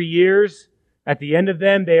these 3 years, at the end of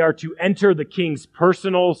them, they are to enter the king's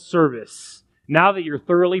personal service. Now that you're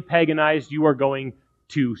thoroughly paganized, you are going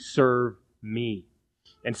to serve me.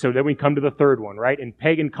 And so then we come to the third one, right? In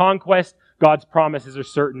pagan conquest, God's promises are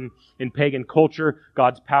certain. In pagan culture,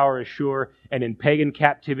 God's power is sure. And in pagan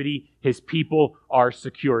captivity, His people are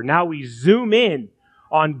secure. Now we zoom in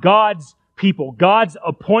on God's people, God's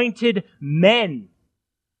appointed men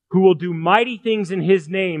who will do mighty things in His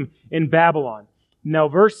name in Babylon. Now,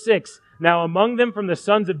 verse 6, now among them from the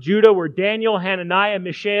sons of Judah were Daniel, Hananiah,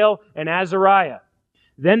 Mishael, and Azariah.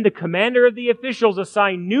 Then the commander of the officials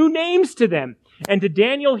assigned new names to them. And to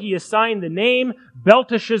Daniel he assigned the name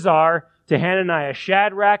Belteshazzar, to Hananiah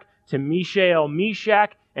Shadrach, to Mishael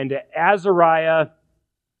Meshach, and to Azariah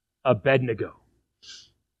Abednego.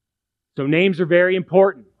 So names are very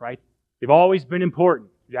important, right? They've always been important.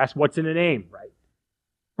 That's what's in a name, right?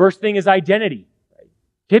 First thing is identity. Right?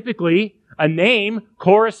 Typically, a name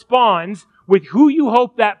corresponds with who you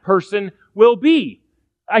hope that person will be.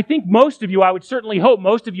 I think most of you, I would certainly hope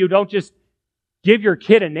most of you don't just give your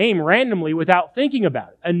kid a name randomly without thinking about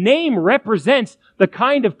it. A name represents the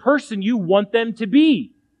kind of person you want them to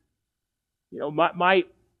be. You know,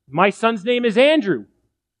 my son's name is Andrew,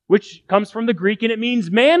 which comes from the Greek and it means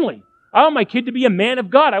manly. I want my kid to be a man of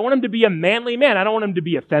God. I want him to be a manly man. I don't want him to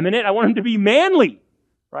be effeminate. I want him to be manly,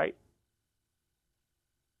 right?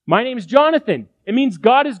 My name's Jonathan. It means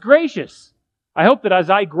God is gracious. I hope that as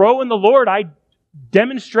I grow in the Lord, I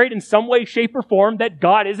demonstrate in some way, shape, or form that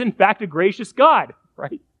God is in fact a gracious God,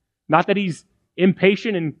 right? Not that He's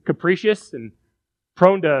impatient and capricious and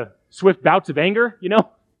prone to swift bouts of anger, you know?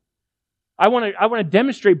 I want to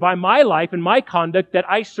demonstrate by my life and my conduct that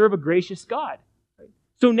I serve a gracious God. Right?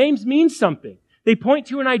 So names mean something. They point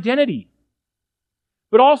to an identity.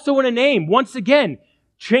 But also in a name, once again,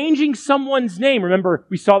 changing someone's name. Remember,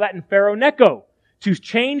 we saw that in Pharaoh Necho. To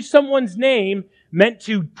change someone's name meant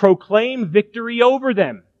to proclaim victory over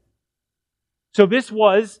them. So this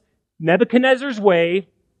was Nebuchadnezzar's way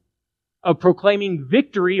of proclaiming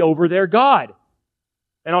victory over their God.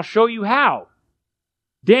 And I'll show you how.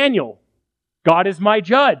 Daniel, God is my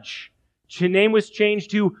judge. His name was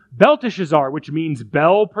changed to Belteshazzar, which means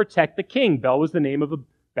Bel, protect the king. Bel was the name of a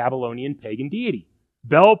Babylonian pagan deity.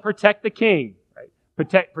 Bel, protect the king. Right?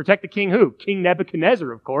 Protect the king who? King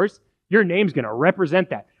Nebuchadnezzar, of course. Your name's going to represent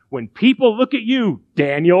that. When people look at you,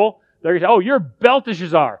 Daniel, they're going to say, oh, you're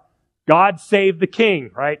Belteshazzar. God save the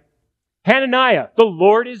king, right? Hananiah, the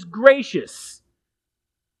Lord is gracious.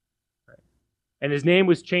 Right? And his name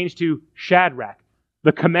was changed to Shadrach,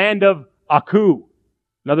 the command of Aku,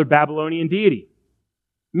 another Babylonian deity.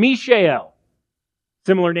 Mishael,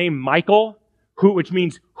 similar name Michael, which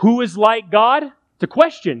means who is like God? It's a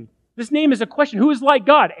question. This name is a question. Who is like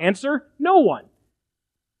God? Answer, no one.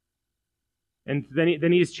 And then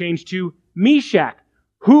he is changed to Meshach,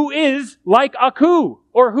 who is like Aku,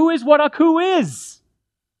 or who is what Aku is.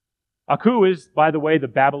 Aku is, by the way, the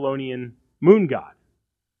Babylonian moon god.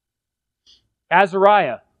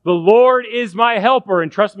 Azariah, the Lord is my helper.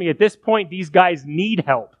 And trust me, at this point, these guys need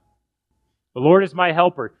help. The Lord is my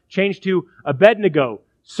helper. Changed to Abednego,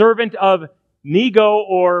 servant of Nego,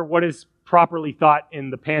 or what is properly thought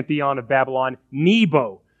in the pantheon of Babylon,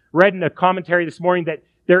 Nebo. Read in a commentary this morning that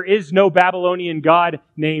there is no Babylonian god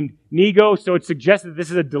named Nego, so it suggests that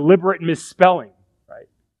this is a deliberate misspelling, right?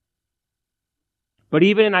 But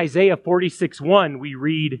even in Isaiah 46:1, we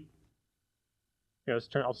read, I'll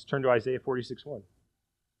just turn to Isaiah 46:1.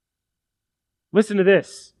 Listen to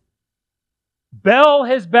this. Bel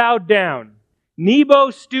has bowed down.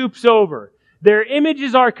 Nebo stoops over. Their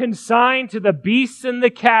images are consigned to the beasts and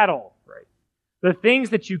the cattle. Right? The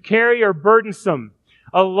things that you carry are burdensome,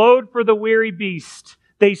 a load for the weary beast.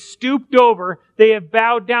 They stooped over. They have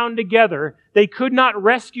bowed down together. They could not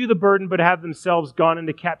rescue the burden, but have themselves gone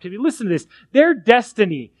into captivity. Listen to this. Their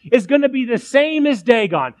destiny is going to be the same as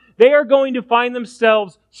Dagon. They are going to find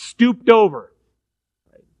themselves stooped over.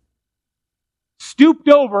 Stooped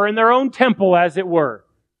over in their own temple, as it were.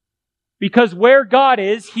 Because where God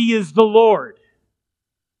is, He is the Lord.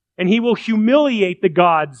 And He will humiliate the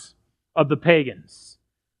gods of the pagans.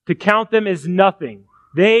 to count them as nothing.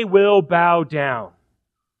 They will bow down.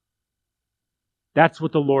 That's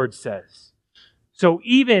what the Lord says. So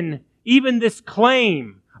even this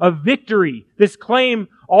claim of victory, this claim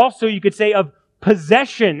also, you could say, of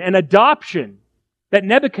possession and adoption, that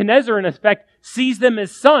Nebuchadnezzar, in effect, sees them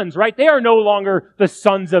as sons, right? They are no longer the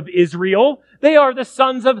sons of Israel. They are the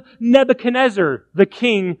sons of Nebuchadnezzar, the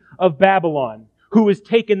king of Babylon, who has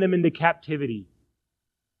taken them into captivity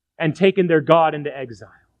and taken their God into exile.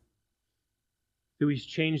 So he's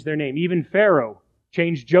changed their name. Even Pharaoh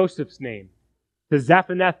changed Joseph's name to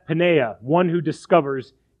Zaphenath-Paneah, one who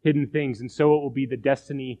discovers hidden things. And so it will be the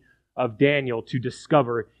destiny of Daniel to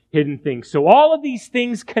discover hidden things. So all of these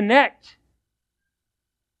things connect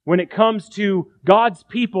when it comes to God's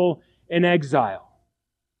people in exile.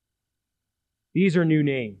 These are new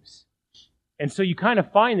names. And so you kind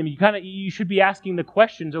of find them, you should be asking the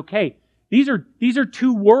questions, okay, these are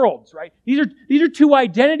two worlds, right? These are two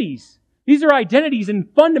identities. These are identities in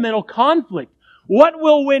fundamental conflict. What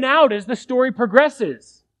will win out as the story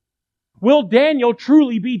progresses? Will Daniel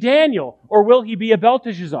truly be Daniel, or will he be a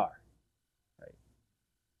Belteshazzar?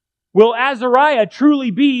 Will Azariah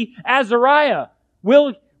truly be Azariah?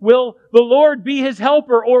 Will the Lord be his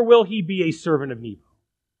helper, or will he be a servant of Nebo?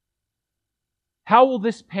 How will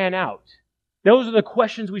this pan out? Those are the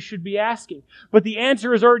questions we should be asking. But the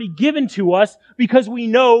answer is already given to us because we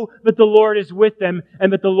know that the Lord is with them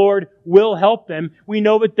and that the Lord will help them. We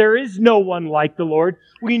know that there is no one like the Lord.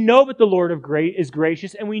 We know that the Lord is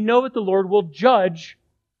gracious, and we know that the Lord will judge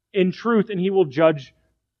in truth, and He will judge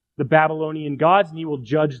the Babylonian gods, and He will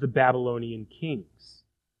judge the Babylonian kings.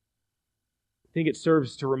 I think it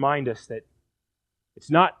serves to remind us that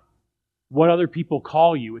it's not what other people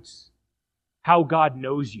call you, it's how God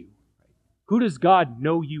knows you. Who does God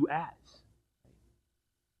know you as?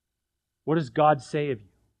 What does God say of you?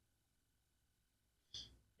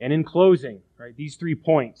 And in closing, right, these 3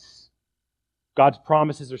 points, God's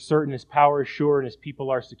promises are certain, His power is sure, and His people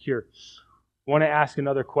are secure. I want to ask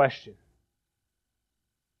another question.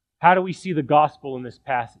 How do we see the gospel in this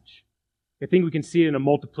passage? I think we can see it in a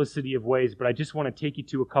multiplicity of ways, but I just want to take you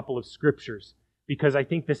to a couple of scriptures because I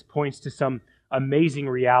think this points to some amazing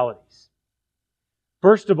realities.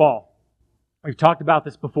 First of all, we've talked about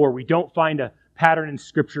this before. We don't find a pattern in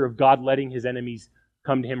Scripture of God letting His enemies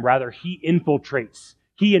come to Him. Rather, He infiltrates.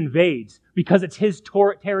 He invades because it's His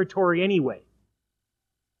territory anyway.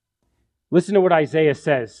 Listen to what Isaiah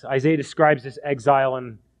says. Isaiah describes this exile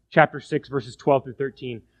in chapter 6, verses 12 through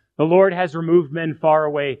 13. The Lord has removed men far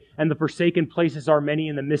away, and the forsaken places are many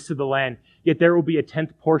in the midst of the land. Yet there will be a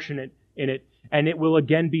 10th portion in it, and it will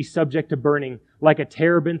again be subject to burning, like a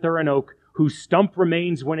terebinth or an oak, whose stump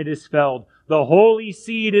remains when it is felled. The holy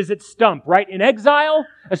seed is its stump, right? In exile,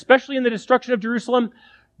 especially in the destruction of Jerusalem,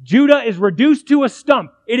 Judah is reduced to a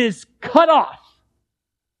stump. It is cut off.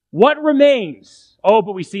 What remains? Oh,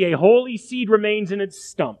 but we see a holy seed remains in its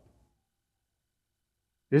stump.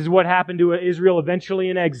 This is what happened to Israel eventually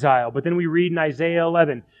in exile. But then we read in Isaiah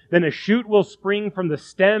 11, then a shoot will spring from the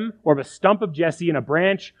stem or the stump of Jesse, and a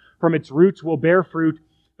branch from its roots will bear fruit.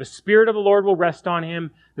 The Spirit of the Lord will rest on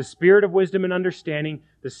him, the Spirit of wisdom and understanding,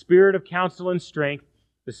 the Spirit of counsel and strength,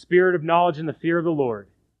 the Spirit of knowledge and the fear of the Lord.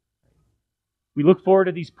 We look forward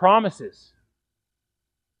to these promises.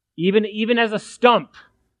 Even as a stump,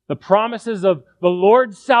 the promises of the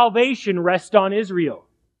Lord's salvation rest on Israel.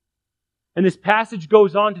 And this passage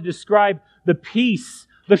goes on to describe the peace,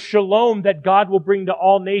 the shalom that God will bring to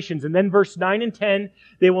all nations. And then verse 9 and 10,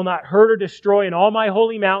 they will not hurt or destroy in all my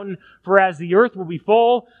holy mountain, for as the earth will be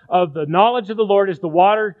full of the knowledge of the Lord as the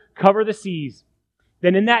water cover the seas.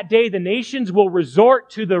 Then in that day the nations will resort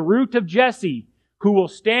to the root of Jesse, who will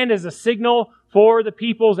stand as a signal for the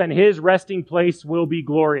peoples, and his resting place will be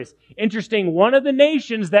glorious. Interesting, one of the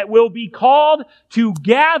nations that will be called to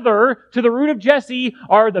gather to the root of Jesse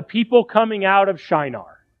are the people coming out of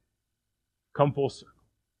Shinar. Come full circle.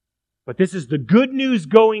 But this is the good news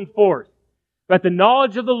going forth, that the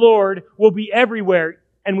knowledge of the Lord will be everywhere,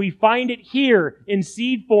 and we find it here in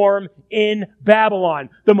seed form in Babylon.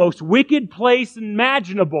 The most wicked place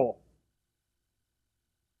imaginable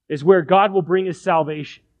is where God will bring His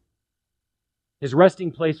salvation. His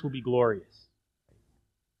resting place will be glorious.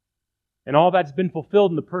 And all that's been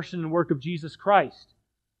fulfilled in the person and work of Jesus Christ.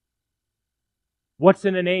 What's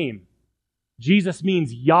in a name? Jesus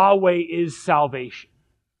means Yahweh is salvation.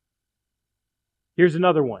 Here's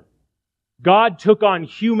another one. God took on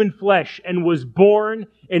human flesh and was born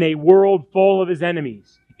in a world full of His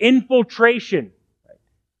enemies. Infiltration.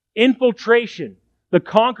 Infiltration. The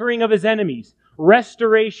conquering of His enemies.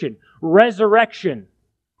 Restoration. Resurrection.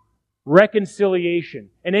 reconciliation,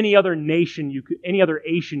 and any other Asian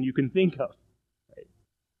you can think of. Right?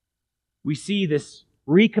 We see this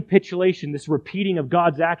recapitulation, this repeating of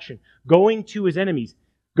God's action, going to his enemies,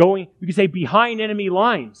 we could say behind enemy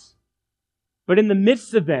lines, but in the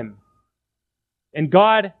midst of them. And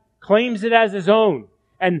God claims it as his own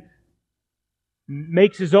and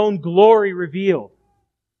makes his own glory revealed.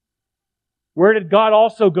 Where did God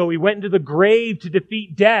also go? He went into the grave to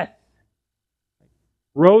defeat death.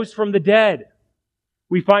 Rose from the dead.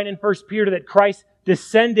 We find in 1 Peter that Christ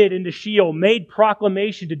descended into Sheol, made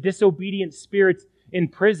proclamation to disobedient spirits in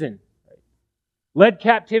prison, led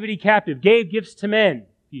captivity captive, gave gifts to men.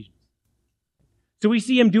 So we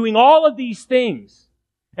see him doing all of these things,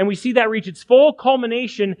 and we see that reach its full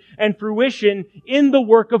culmination and fruition in the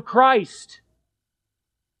work of Christ.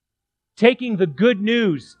 Taking the good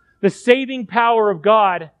news, the saving power of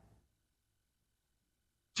God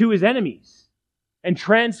to his enemies and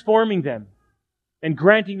transforming them and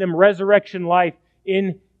granting them resurrection life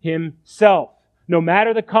in himself. No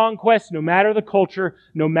matter the conquest, no matter the culture,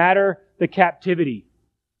 no matter the captivity.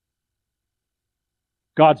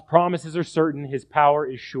 God's promises are certain, his power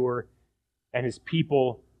is sure, and his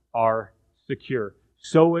people are secure.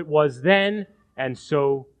 So it was then, and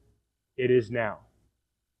so it is now.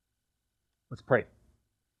 Let's pray.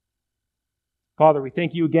 Father, we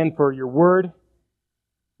thank you again for your word.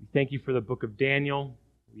 We thank you for the book of Daniel.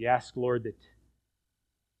 We ask, Lord, that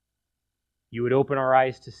you would open our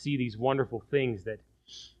eyes to see these wonderful things, that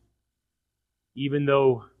even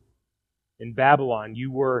though in Babylon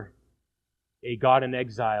you were a God in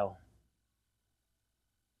exile,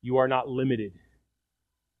 you are not limited.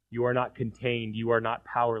 You are not contained. You are not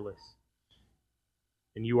powerless.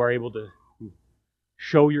 And you are able to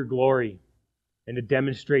show your glory and to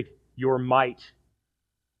demonstrate your might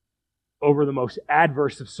over the most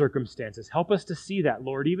adverse of circumstances. Help us to see that,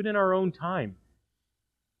 Lord, even in our own time.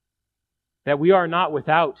 That we are not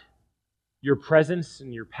without your presence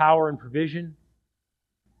and your power and provision.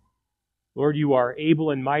 Lord, you are able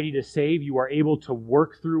and mighty to save. You are able to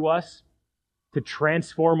work through us to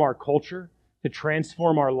transform our culture, to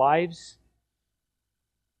transform our lives.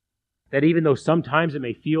 That even though sometimes it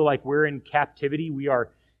may feel like we're in captivity, we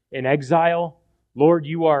are in exile, Lord,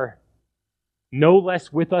 you are no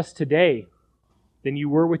less with us today than you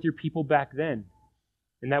were with your people back then.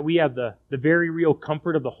 And that we have the very real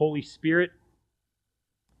comfort of the Holy Spirit.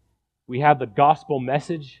 We have the gospel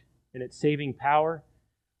message and its saving power.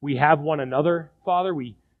 We have one another, Father.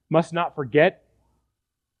 We must not forget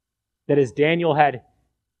that as Daniel had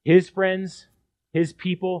his friends, his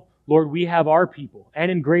people, Lord, we have our people,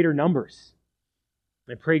 and in greater numbers.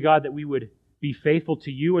 I pray, God, that we would be faithful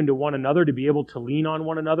to you and to one another, to be able to lean on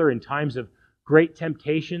one another in times of great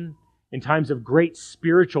temptation, in times of great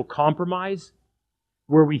spiritual compromise,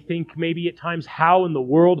 where we think maybe at times, how in the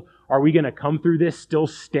world are we going to come through this still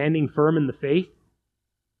standing firm in the faith?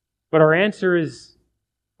 But our answer is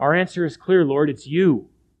clear, Lord. It's you.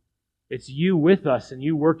 It's you with us and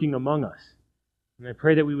you working among us. And I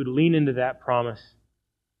pray that we would lean into that promise,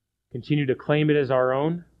 continue to claim it as our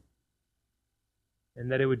own,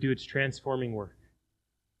 and that it would do its transforming work.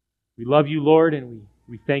 We love you, Lord, and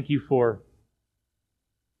we thank you for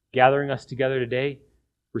gathering us together today.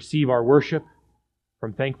 Receive our worship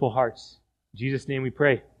from thankful hearts. In Jesus' name we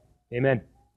pray. Amen.